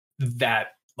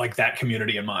that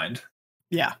community in mind.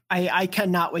 Yeah. I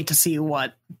cannot wait to see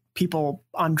what people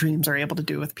on Dreams are able to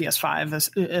do with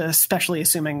PS5, especially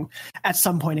assuming at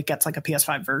some point it gets like a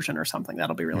PS5 version or something.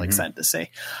 That'll be really excited to see.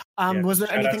 Was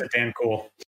there anything? Dan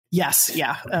Cool. Yes,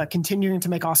 yeah. Continuing to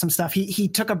make awesome stuff. He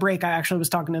took a break. I actually was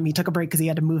talking to him. He took a break because he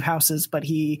had to move houses, but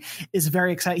he is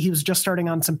very excited. He was just starting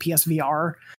on some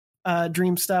PSVR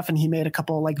dream stuff, and he made a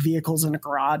couple like vehicles in a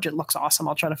garage. It looks awesome.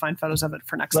 I'll try to find photos of it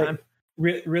for next time.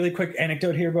 Really quick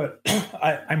anecdote here, but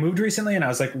I moved recently and I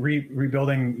was like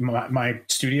rebuilding my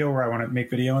studio where I want to make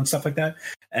video and stuff like that.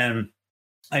 And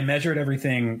I measured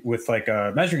everything with like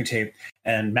a measuring tape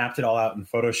and mapped it all out in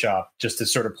Photoshop just to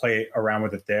sort of play around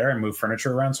with it there and move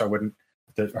furniture around so I wouldn't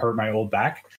hurt my old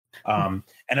back. And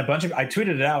I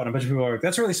tweeted it out and a bunch of people were like,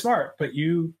 that's really smart, but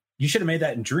you should have made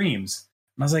that in Dreams.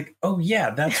 And I was like, oh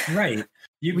yeah, that's right.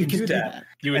 You can do that.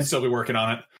 You would still be working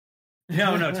on it.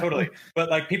 No, totally. But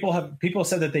like people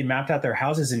said that they mapped out their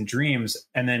houses in Dreams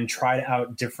and then tried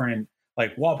out different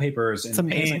like wallpapers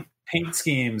and paint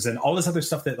schemes and all this other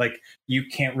stuff that like you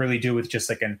can't really do with just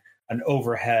like an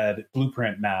overhead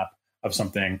blueprint map of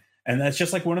something. And that's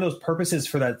just like one of those purposes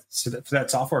for that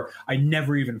software I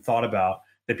never even thought about,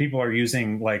 that people are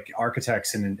using like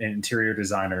architects and interior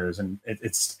designers, and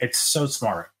it's so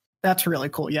smart. That's really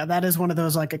cool. Yeah, that is one of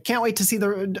those, like, I can't wait to see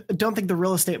don't think the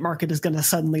real estate market is going to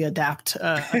suddenly adopt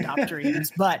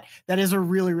Dreams, but that is a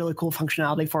really, really cool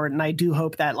functionality for it. And I do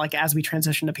hope that, like, as we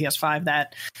transition to PS5,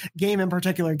 that game in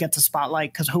particular gets a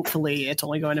spotlight, because hopefully it's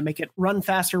only going to make it run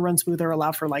faster, run smoother,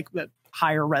 allow for like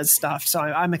higher res stuff. So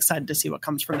I'm excited to see what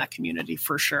comes from that community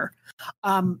for sure.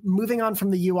 Moving on from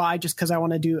the UI, just because I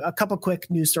want to do a couple quick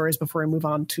news stories before I move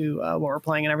on to what we're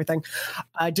playing and everything.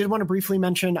 I did want to briefly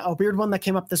mention a weird one that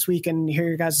came up this week and hear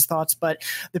your guys' thoughts, but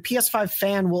the PS5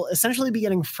 fan will essentially be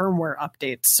getting firmware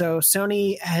updates. So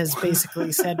Sony has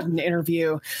basically said in an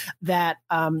interview that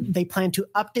they plan to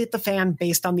update the fan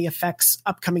based on the effects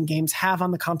upcoming games have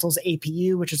on the console's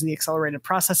APU, which is the accelerated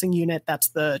processing unit. That's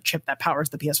the chip that powers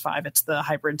the PS5. It's the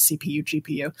hybrid CPU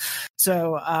GPU.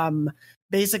 So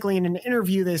basically, in an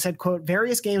interview, they said, quote,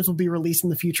 various games will be released in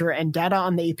the future and data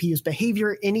on the APU's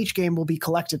behavior in each game will be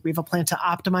collected. We have a plan to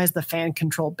optimize the fan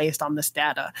control based on this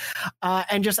data.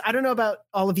 And just, I don't know about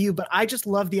all of you, but I just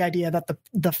love the idea that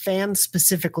the fan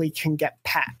specifically can get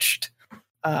patched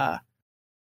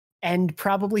and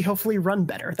probably hopefully run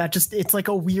better. It's like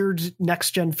a weird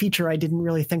next gen feature I didn't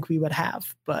really think we would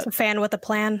have. But it's a fan with a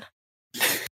plan.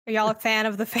 Are y'all a fan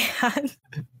of the fan?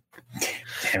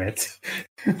 Damn it.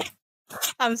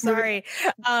 I'm sorry.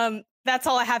 That's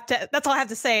all I have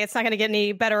to say. It's not going to get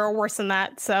any better or worse than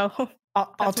that. So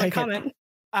I'll take it.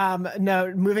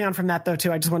 No, moving on from that though,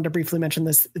 too, I just wanted to briefly mention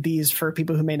these for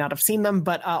people who may not have seen them,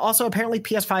 but also apparently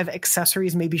PS5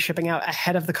 accessories may be shipping out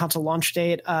ahead of the console launch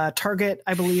date. Target,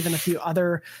 I believe, and a few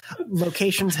other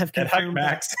locations have confirmed.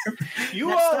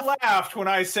 You all laughed when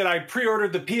I said I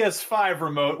pre-ordered the PS5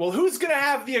 remote. Well, who's going to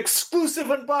have the exclusive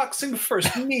unboxing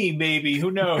first? Me, maybe.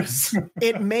 Who knows?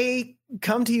 It may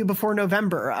come to you before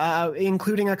November,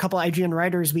 including a couple IGN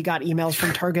writers. We got emails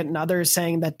from Target and others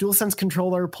saying that DualSense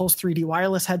controller, Pulse 3D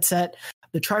wireless headset,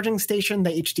 the charging station, the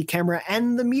HD camera,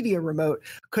 and the media remote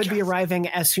could be arriving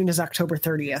as soon as October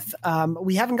 30th.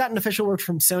 We haven't gotten official word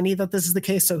from Sony that this is the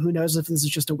case, so who knows if this is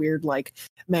just a weird like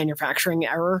manufacturing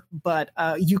error, but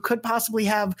you could possibly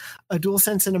have a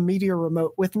DualSense and a media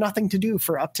remote with nothing to do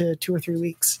for up to 2 or 3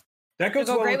 weeks. That goes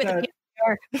well with that.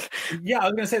 Yeah, I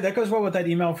was going to say that goes well with that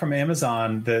email from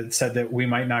Amazon that said that we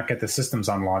might not get the systems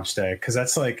on launch day, because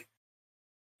that's like,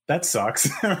 that sucks.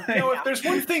 If there's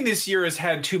one thing this year has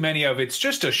had too many of, it's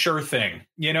just a sure thing.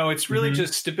 It's really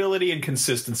just stability and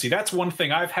consistency. That's one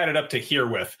thing I've had it up to here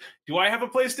with. Do I have a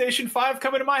PlayStation 5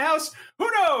 coming to my house? Who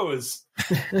knows?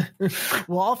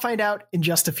 Well, I'll find out in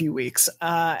just a few weeks.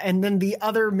 And then the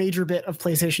other major bit of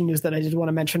PlayStation news that I did want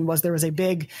to mention was there was a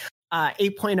big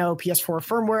 8.0 PS4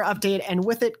 firmware update, and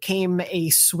with it came a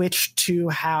switch to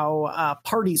how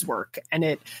parties work, and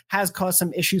it has caused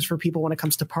some issues for people when it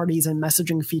comes to parties and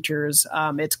messaging features.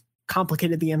 It's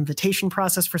complicated the invitation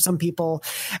process for some people,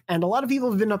 and a lot of people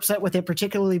have been upset with it,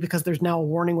 particularly because there's now a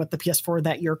warning with the PS4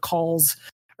 that your calls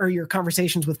or your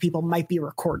conversations with people might be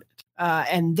recorded.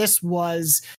 And this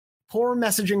was poor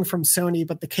messaging from Sony,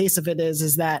 but the case of it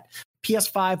is that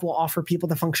PS5 will offer people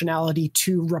the functionality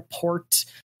to report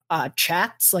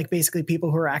chats, like basically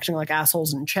people who are acting like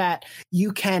assholes in chat.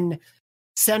 You can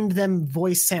send them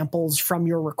voice samples from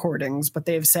your recordings, but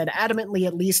they've said adamantly,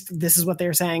 at least this is what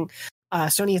they're saying,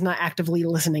 Sony is not actively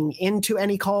listening into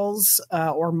any calls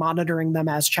or monitoring them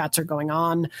as chats are going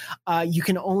on. You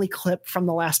can only clip from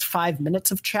the last 5 minutes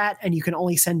of chat, and you can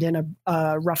only send in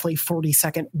a roughly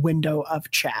 40-second window of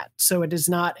chat. So it is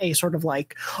not a sort of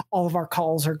like all of our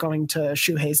calls are going to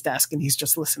Shuhei's desk and he's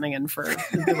just listening in for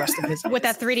the rest of his with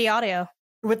that 3D audio.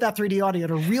 With that 3D audio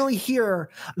to really hear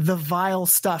the vile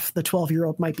stuff the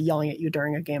 12-year-old might be yelling at you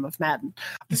during a game of Madden.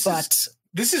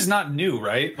 this is not new,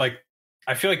 right? Like,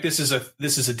 I feel like this is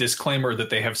a disclaimer that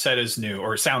they have said is new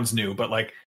or sounds new, but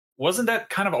like, wasn't that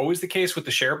kind of always the case with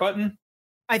the share button?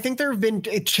 I think there have been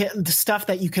stuff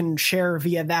that you can share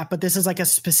via that, but this is like a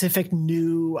specific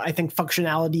new, I think,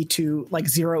 functionality to like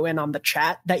zero in on the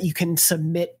chat that you can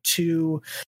submit to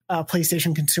a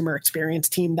PlayStation consumer experience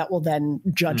team that will then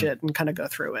judge it and kind of go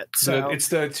through it. So it's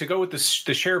to go with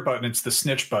the share button. It's the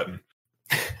snitch button.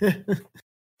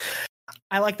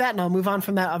 I like that. And I'll move on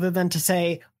from that other than to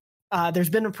say, there's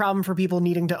been a problem for people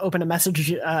needing to open a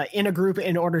message in a group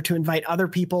in order to invite other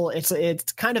people. It's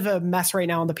kind of a mess right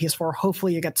now on the PS4.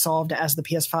 Hopefully it gets solved as the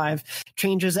PS5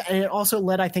 changes. And it also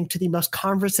led, I think, to the most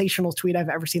conversational tweet I've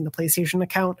ever seen the PlayStation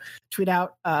account tweet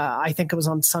out. I think it was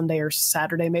on Sunday or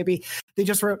Saturday, maybe. They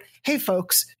just wrote, "Hey,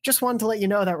 folks, just wanted to let you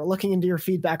know that we're looking into your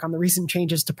feedback on the recent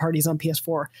changes to parties on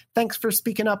PS4. Thanks for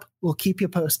speaking up. We'll keep you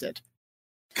posted."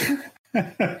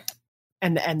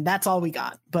 And that's all we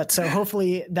got. But so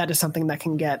hopefully that is something that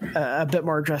can get a bit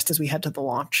more addressed as we head to the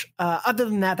launch. Other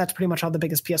than that, that's pretty much all the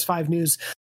biggest PS5 news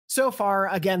so far.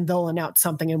 Again, they'll announce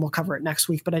something and we'll cover it next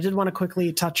week. But I did want to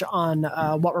quickly touch on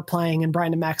what we're playing. And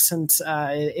Brian and Max, since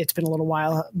it's been a little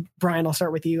while. Brian, I'll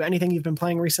start with you. Anything you've been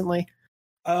playing recently?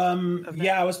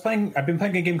 Yeah, I've been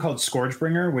playing a game called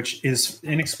Scourgebringer, which is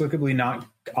inexplicably not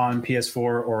on PS4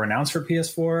 or announced for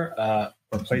PS4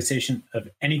 or PlayStation of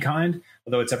any kind,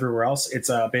 although it's everywhere else. It's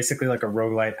basically like a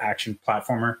roguelite action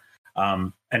platformer,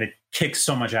 and it kicks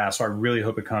so much ass. So I really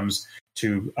hope it comes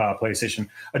to PlayStation.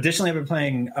 Additionally, I've been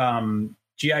playing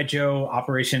G.I. Joe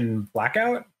Operation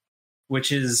Blackout,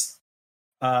 which is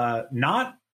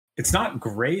not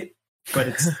great, but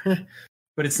it's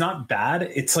but it's not bad.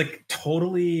 It's like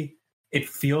totally. It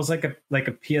feels like a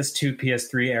PS2,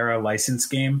 PS3 era license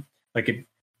game. Like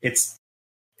it's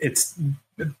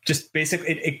just basic.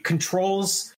 It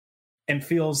controls and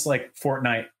feels like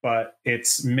Fortnite, but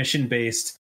it's mission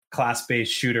based, class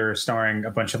based shooter starring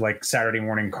a bunch of like Saturday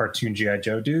morning cartoon G.I.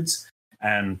 Joe dudes,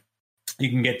 and you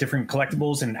can get different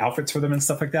collectibles and outfits for them and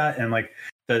stuff like that. And like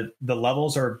the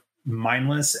levels are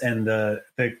mindless, and the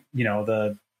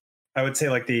I would say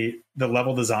like the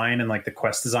level design and like the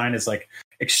quest design is like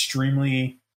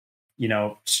extremely,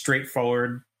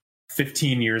 straightforward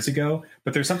 15 years ago.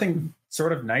 But there's something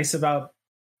sort of nice about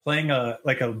playing a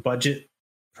budget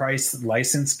price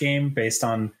license game based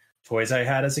on toys I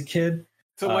had as a kid.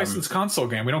 It's a licensed console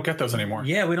game. We don't get those anymore.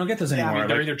 Yeah, we don't get those anymore. I mean,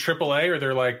 they're either AAA or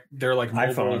they're like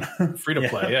iPhone free to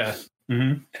play. Yeah.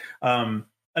 Mm-hmm.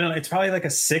 I don't know. It's probably like a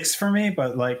 6 for me,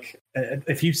 but like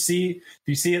if you see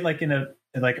it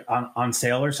like on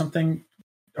sale or something,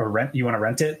 or you want to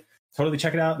rent it, totally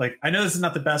check it out. Like, I know this is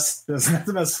not the best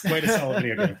way to sell a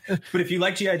video game, but if you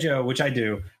like G.I. Joe, which I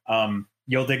do,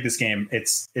 you'll dig this game.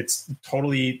 It's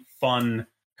totally fun,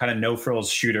 kind of no frills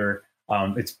shooter.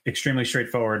 It's extremely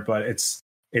straightforward, but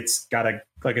it's got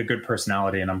a good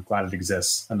personality, and I'm glad it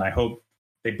exists. And I hope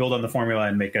they build on the formula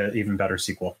and make an even better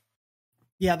sequel.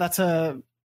 Yeah, that's a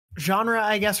genre,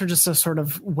 I guess, or just a sort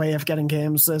of way of getting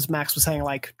games, as Max was saying,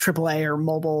 like AAA or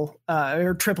mobile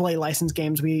or AAA licensed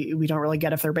games. We don't really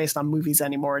get if they're based on movies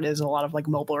anymore. It is a lot of like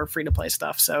mobile or free to play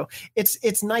stuff. So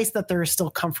it's nice that there is still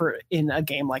comfort in a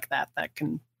game like that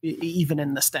can even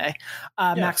in this day.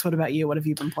 Max, what about you? What have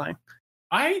you been playing?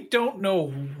 I don't know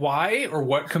why or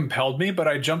what compelled me, but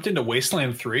I jumped into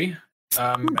Wasteland 3,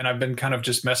 and I've been kind of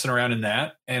just messing around in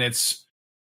that, and it's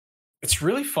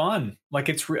really fun. Like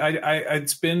I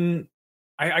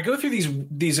go through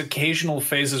these occasional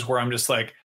phases where I'm just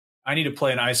like, I need to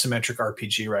play an isometric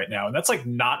RPG right now, and that's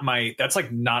not my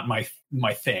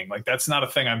thing. Like that's not a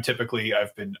thing I've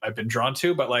been drawn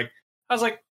to. But like I was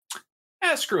like,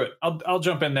 screw it, I'll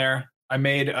jump in there. I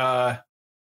made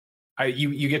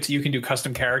you can do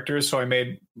custom characters, so I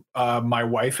made my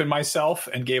wife and myself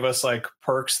and gave us like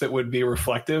perks that would be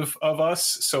reflective of us.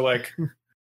 So like.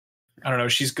 I don't know.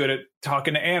 She's good at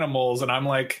talking to animals, and I'm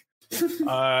like,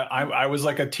 I was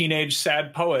like a teenage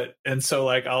sad poet, and so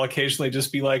like I'll occasionally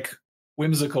just be like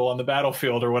whimsical on the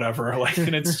battlefield or whatever. Like,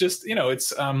 and it's just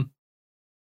it's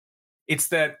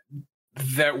that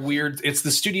weird. It's the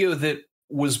studio that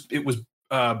was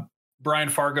Brian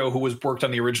Fargo, who worked on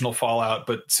the original Fallout,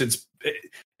 but since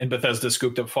and Bethesda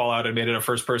scooped up Fallout and made it a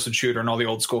first person shooter, and all the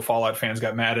old school Fallout fans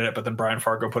got mad at it, but then Brian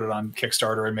Fargo put it on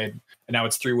Kickstarter and now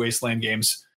it's 3 Wasteland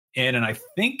games. And I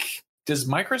think, does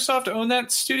Microsoft own that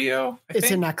studio?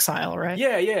 It's in Exile, right?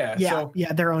 Yeah. So,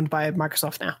 they're owned by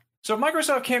Microsoft now. So if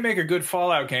Microsoft can't make a good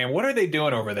Fallout game, what are they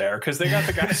doing over there? Because they got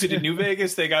the guys who did New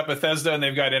Vegas, they got Bethesda, and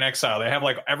they've got In Exile. They have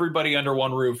like everybody under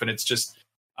one roof, and it's just.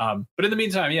 But in the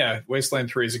meantime, Wasteland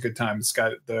 3 is a good time. It's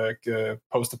got the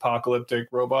post-apocalyptic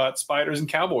robot spiders and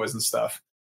cowboys and stuff.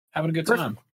 Having a good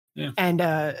time. Yeah.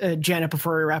 And Janet,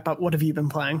 before we wrap up, what have you been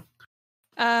playing?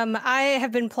 I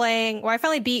have been playing. Well, I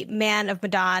finally beat Man of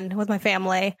Medan with my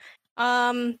family.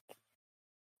 I think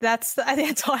that's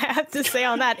all I have to say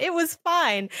on that. It was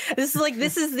fine. This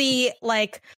is the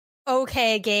like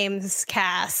okay games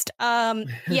cast. Yeah,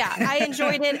 I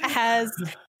enjoyed it as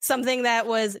something that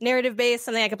was narrative based,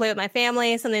 something I could play with my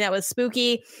family, something that was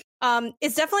spooky.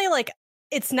 It's definitely like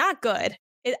it's not good.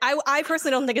 I personally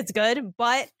don't think it's good,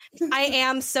 but I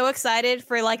am so excited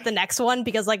for like the next one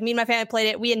because like me and my family played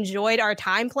it. We enjoyed our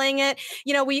time playing it.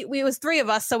 You know, we was 3 of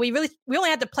us, so we only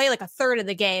had to play like a third of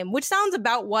the game, which sounds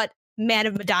about what Man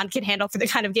of Medan can handle for the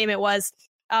kind of game it was.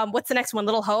 What's the next one?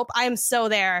 Little Hope. I am so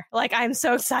there. Like I'm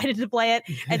so excited to play it.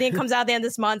 I think it comes out at the end of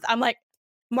this month. I'm like,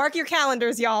 mark your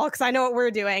calendars, y'all, because I know what we're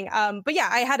doing. But yeah,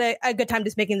 I had a good time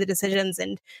just making the decisions,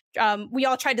 and we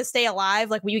all tried to stay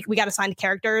alive. Like we got assigned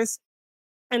characters.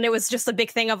 And it was just a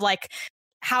big thing of like,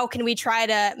 how can we try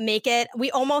to make it?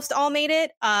 We almost all made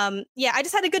it. Yeah, I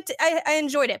just had I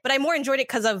enjoyed it, but I more enjoyed it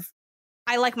because of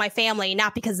I like my family,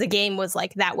 not because the game was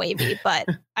like that wavy, but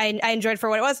I enjoyed it for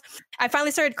what it was. I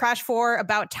finally started Crash 4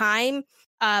 About Time.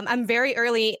 I'm very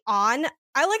early on.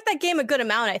 I like that game a good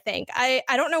amount, I think. I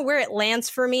don't know where it lands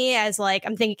for me as like,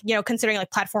 I'm thinking, you know, considering like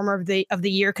platformer of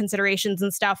the year considerations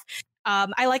and stuff.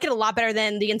 I like it a lot better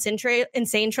than the Insane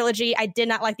Trilogy. I did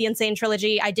not like the Insane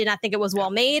Trilogy. I did not think it was well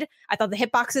made. I thought the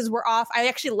hitboxes were off. I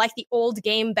actually like the old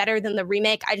game better than the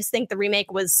remake. I just think the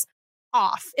remake was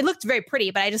off. It looked very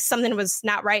pretty, but something was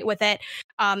not right with it.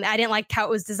 I didn't like how it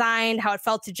was designed, how it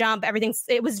felt to jump.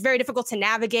 It was very difficult to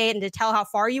navigate and to tell how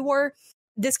far you were.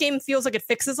 This game feels like it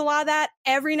fixes a lot of that.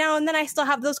 Every now and then I still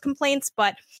have those complaints,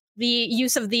 but the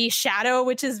use of the shadow,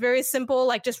 which is very simple,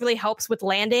 like just really helps with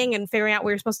landing and figuring out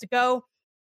where you're supposed to go.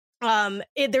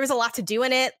 There's a lot to do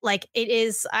in it. Like it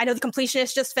is, I know the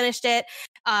completionist just finished it.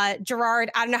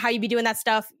 Gerard, I don't know how you'd be doing that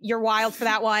stuff. You're wild for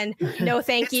that one. No,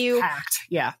 thank you. Packed.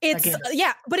 Yeah.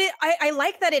 But I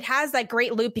like that it has that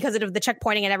great loop because of the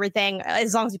checkpointing and everything.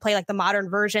 As long as you play like the modern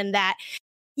version, that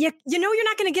you know you're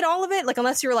not going to get all of it, like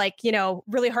unless you're like, you know,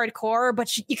 really hardcore,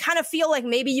 but you kind of feel like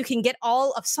maybe you can get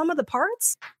all of some of the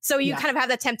parts. So you kind of have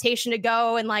that temptation to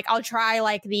go and like, I'll try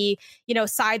like the, you know,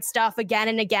 side stuff again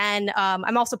and again.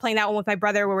 I'm also playing that one with my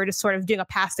brother where we're just sort of doing a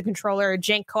pass the controller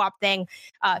jank co-op thing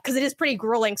because it is pretty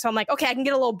grueling. So I'm like, okay, I can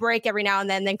get a little break every now and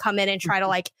then come in and try to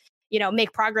like, you know,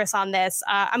 make progress on this.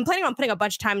 I'm planning on putting a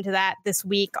bunch of time into that this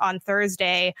week on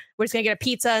Thursday. We're just going to get a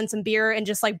pizza and some beer and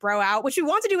just like bro out, which we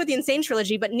want to do with the Insane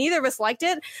Trilogy, but neither of us liked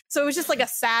it. So it was just like a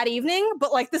sad evening,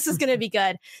 but like, this is going to be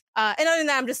good. And other than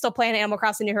that, I'm just still playing Animal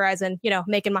Crossing New Horizon, you know,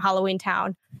 making my Halloween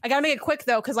town. I got to make it quick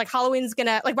though, because like Halloween's going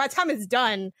to, like by the time it's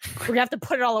done, we're going to have to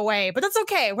put it all away, but that's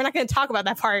okay. We're not going to talk about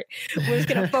that part. We're just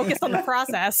going to focus on the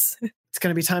process. It's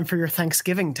going to be time for your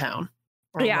Thanksgiving town.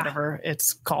 Or whatever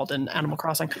it's called in Animal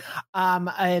Crossing.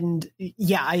 And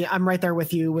yeah, I'm right there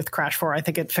with you with Crash 4. I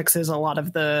think it fixes a lot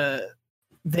of the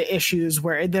issues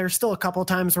where there's still a couple of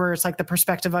times where it's like the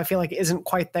perspective I feel like isn't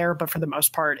quite there, but for the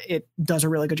most part, it does a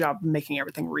really good job of making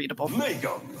everything readable. There you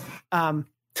go.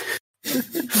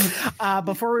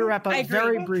 Before we wrap up,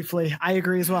 very briefly, I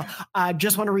agree as well.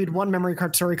 Just want to read one memory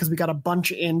card story because we got a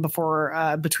bunch in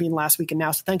before between last week and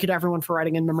now. So thank you to everyone for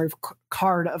writing in. Memory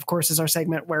card, of course, is our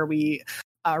segment where we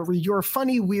read your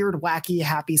funny, weird, wacky,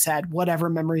 happy, sad, whatever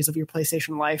memories of your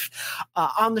PlayStation life.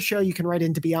 On the show, you can write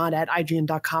into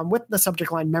beyond@ign.com with the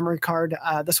subject line memory card.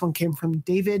 This one came from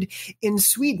David in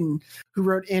Sweden, who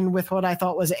wrote in with what I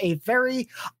thought was a very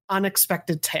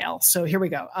unexpected tale. So here we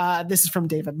go. This is from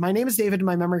David. My name is David, and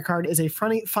my memory card is a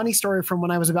funny story from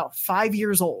when I was about 5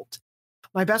 years old.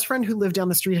 My best friend who lived down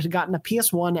the street had gotten a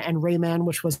PS1 and Rayman,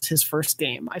 which was his first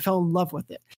game. I fell in love with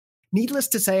it. Needless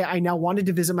to say, I now wanted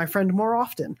to visit my friend more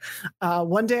often.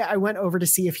 One day I went over to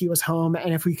see if he was home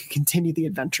and if we could continue the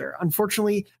adventure.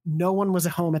 Unfortunately, no one was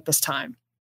at home at this time.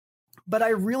 But I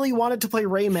really wanted to play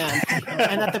Rayman.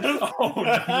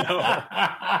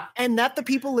 And that the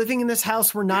people living in this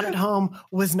house were not at home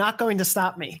was not going to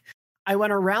stop me. I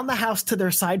went around the house to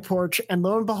their side porch, and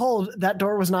lo and behold, that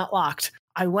door was not locked.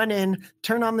 I went in,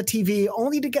 turned on the TV,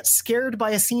 only to get scared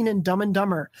by a scene in Dumb and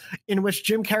Dumber, in which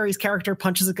Jim Carrey's character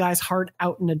punches a guy's heart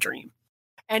out in a dream.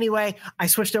 Anyway, I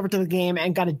switched over to the game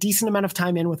and got a decent amount of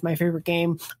time in with my favorite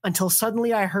game until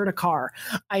suddenly I heard a car.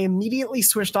 I immediately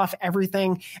switched off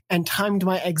everything and timed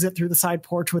my exit through the side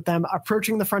porch with them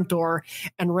approaching the front door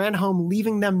and ran home,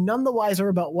 leaving them none the wiser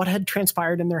about what had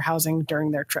transpired in their housing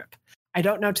during their trip. I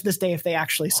don't know to this day if they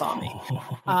actually saw me.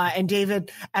 And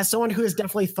David, as someone who has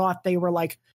definitely thought they were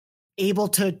like able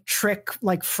to trick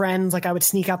like friends. Like I would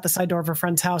sneak out the side door of a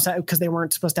friend's house because they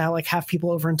weren't supposed to have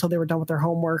people over until they were done with their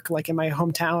homework, like in my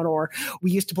hometown. Or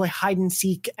we used to play hide and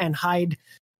seek and hide.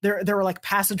 There were like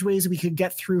passageways we could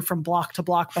get through from block to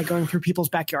block by going through people's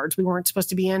backyards we weren't supposed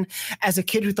to be in. As a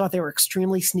kid who thought they were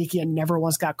extremely sneaky and never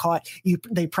once got caught,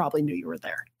 they probably knew you were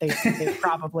there. They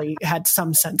probably had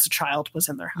some sense a child was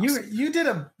in their house. You did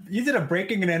a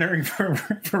breaking and entering for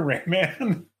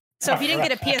Rayman. So if you didn't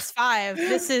get a PS5,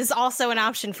 this is also an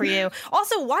option for you.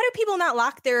 Also, why do people not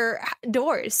lock their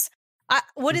doors?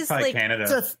 What is like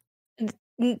Canada?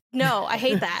 No, I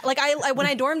hate that. Like I when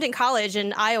I dormed in college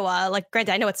in Iowa, like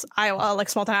granted I know it's Iowa, like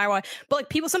small town Iowa,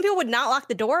 but like some people would not lock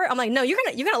the door. I'm like, no, you're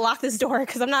gonna lock this door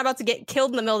because I'm not about to get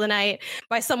killed in the middle of the night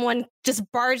by someone just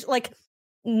barge. Like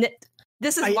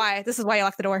this is why you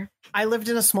lock the door. I lived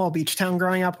in a small beach town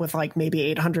growing up with like maybe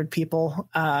 800 people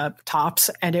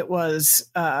tops, and it was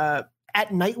at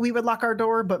night we would lock our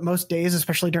door, but most days,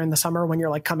 especially during the summer when you're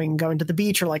like going to the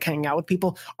beach or like hanging out with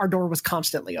people, our door was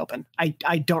constantly open.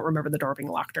 I don't remember the door being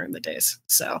locked during the days.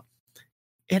 So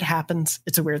it happens.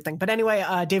 It's a weird thing. But anyway,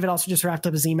 David also just wrapped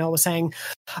up his email with saying,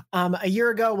 a year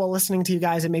ago while listening to you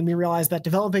guys, it made me realize that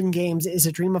developing games is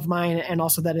a dream of mine, and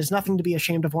also that is nothing to be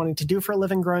ashamed of wanting to do for a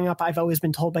living. Growing up, I've always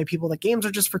been told by people that games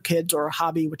are just for kids or a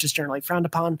hobby, which is generally frowned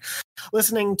upon.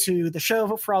 Listening to the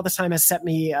show for all this time has set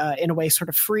me in a way sort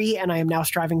of free, and I am now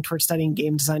striving towards studying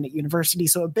game design at university.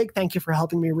 So a big thank you for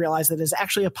helping me realize that it is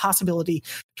actually a possibility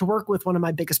to work with one of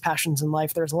my biggest passions in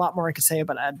life. There's a lot more I could say,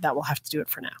 but that will have to do it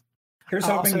for now. Here's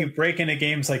hoping you break into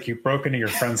games like you broke into your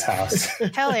friend's house.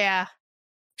 Hell yeah. You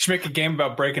should make a game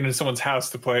about breaking into someone's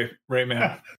house to play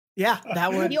Rayman. Yeah,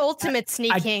 that would the ultimate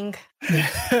sneaking.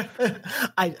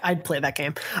 I'd play that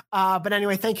game. But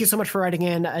anyway, thank you so much for writing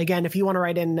in. Again, if you want to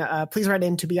write in, please write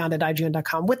in to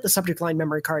beyond@ign.com with the subject line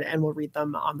memory card, and we'll read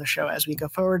them on the show as we go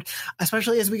forward,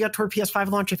 especially as we get toward PS5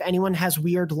 launch. If anyone has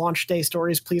weird launch day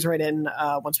stories, please write in.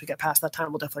 Once we get past that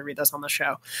time, we'll definitely read those on the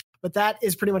show. But that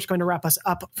is pretty much going to wrap us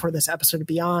up for this episode of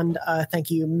Beyond.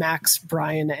 Thank you, Max,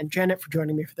 Brian, and Janet for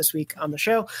joining me for this week on the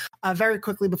show. Very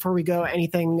quickly before we go,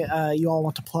 anything you all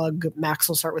want to plug? Max,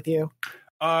 we'll start with you.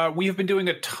 We have been doing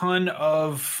a ton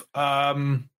of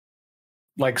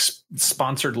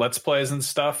sponsored Let's Plays and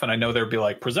stuff, and I know there'd be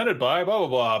like presented by blah blah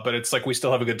blah, but it's like we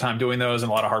still have a good time doing those,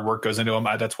 and a lot of hard work goes into them.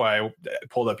 That's why I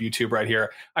pulled up YouTube right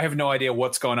here. I have no idea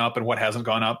what's going up and what hasn't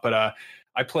gone up, but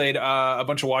I played a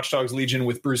bunch of Watch Dogs Legion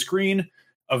with Bruce Green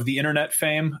of the internet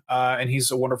fame, and he's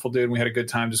a wonderful dude. We had a good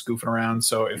time just goofing around.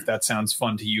 So if that sounds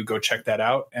fun to you, go check that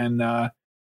out. And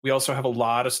we also have a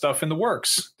lot of stuff in the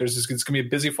works. It's going to be a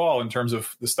busy fall in terms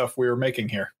of the stuff we're making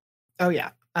here. Oh, yeah.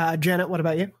 Janet, what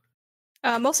about you?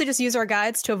 Mostly just use our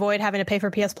guides to avoid having to pay for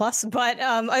PS Plus. But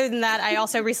other than that, I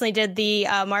also recently did the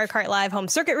Mario Kart Live home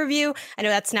circuit review. I know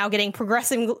that's now getting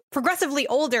progressively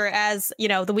older as,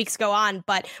 the weeks go on.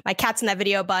 But my cat's in that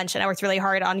video a bunch, and I worked really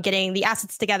hard on getting the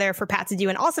assets together for Pat to do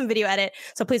an awesome video edit.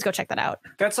 So please go check that out.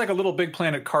 That's like a Little Big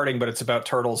Planet karting, but it's about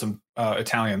turtles and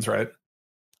Italians, right?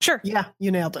 Sure. Yeah,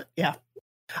 you nailed it. Yeah.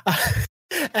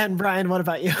 And Brian, what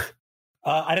about you?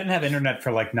 I didn't have internet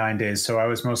for like 9 days, so I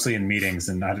was mostly in meetings,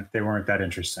 and they weren't that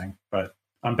interesting. But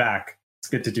I'm back. It's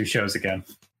good to do shows again.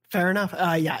 Fair enough.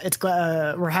 Yeah,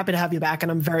 we're happy to have you back,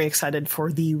 and I'm very excited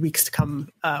for the weeks to come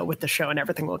with the show and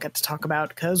everything we'll get to talk about,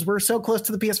 because we're so close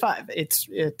to the PS5.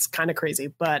 It's kind of crazy,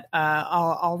 but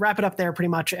I'll wrap it up there pretty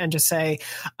much and just say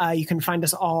you can find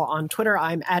us all on Twitter.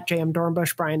 I'm at JM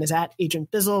Dornbush. Brian is at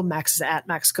Agent Bizzle. Max is at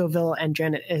Max Scoville, and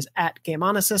Janet is at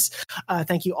Gameonesis.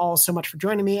 Thank you all so much for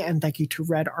joining me, and thank you to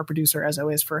Red, our producer, as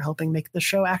always, for helping make the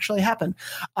show actually happen.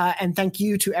 And thank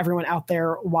you to everyone out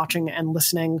there watching and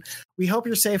listening. We hope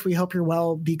you're safe. We hope you're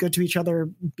well. Be good to each other.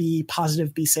 Be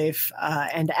positive. Be safe.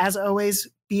 And as always,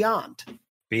 Beyond.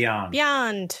 Beyond.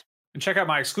 Beyond. And check out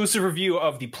my exclusive review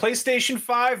of the PlayStation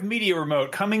 5 Media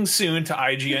Remote coming soon to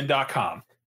IGN.com.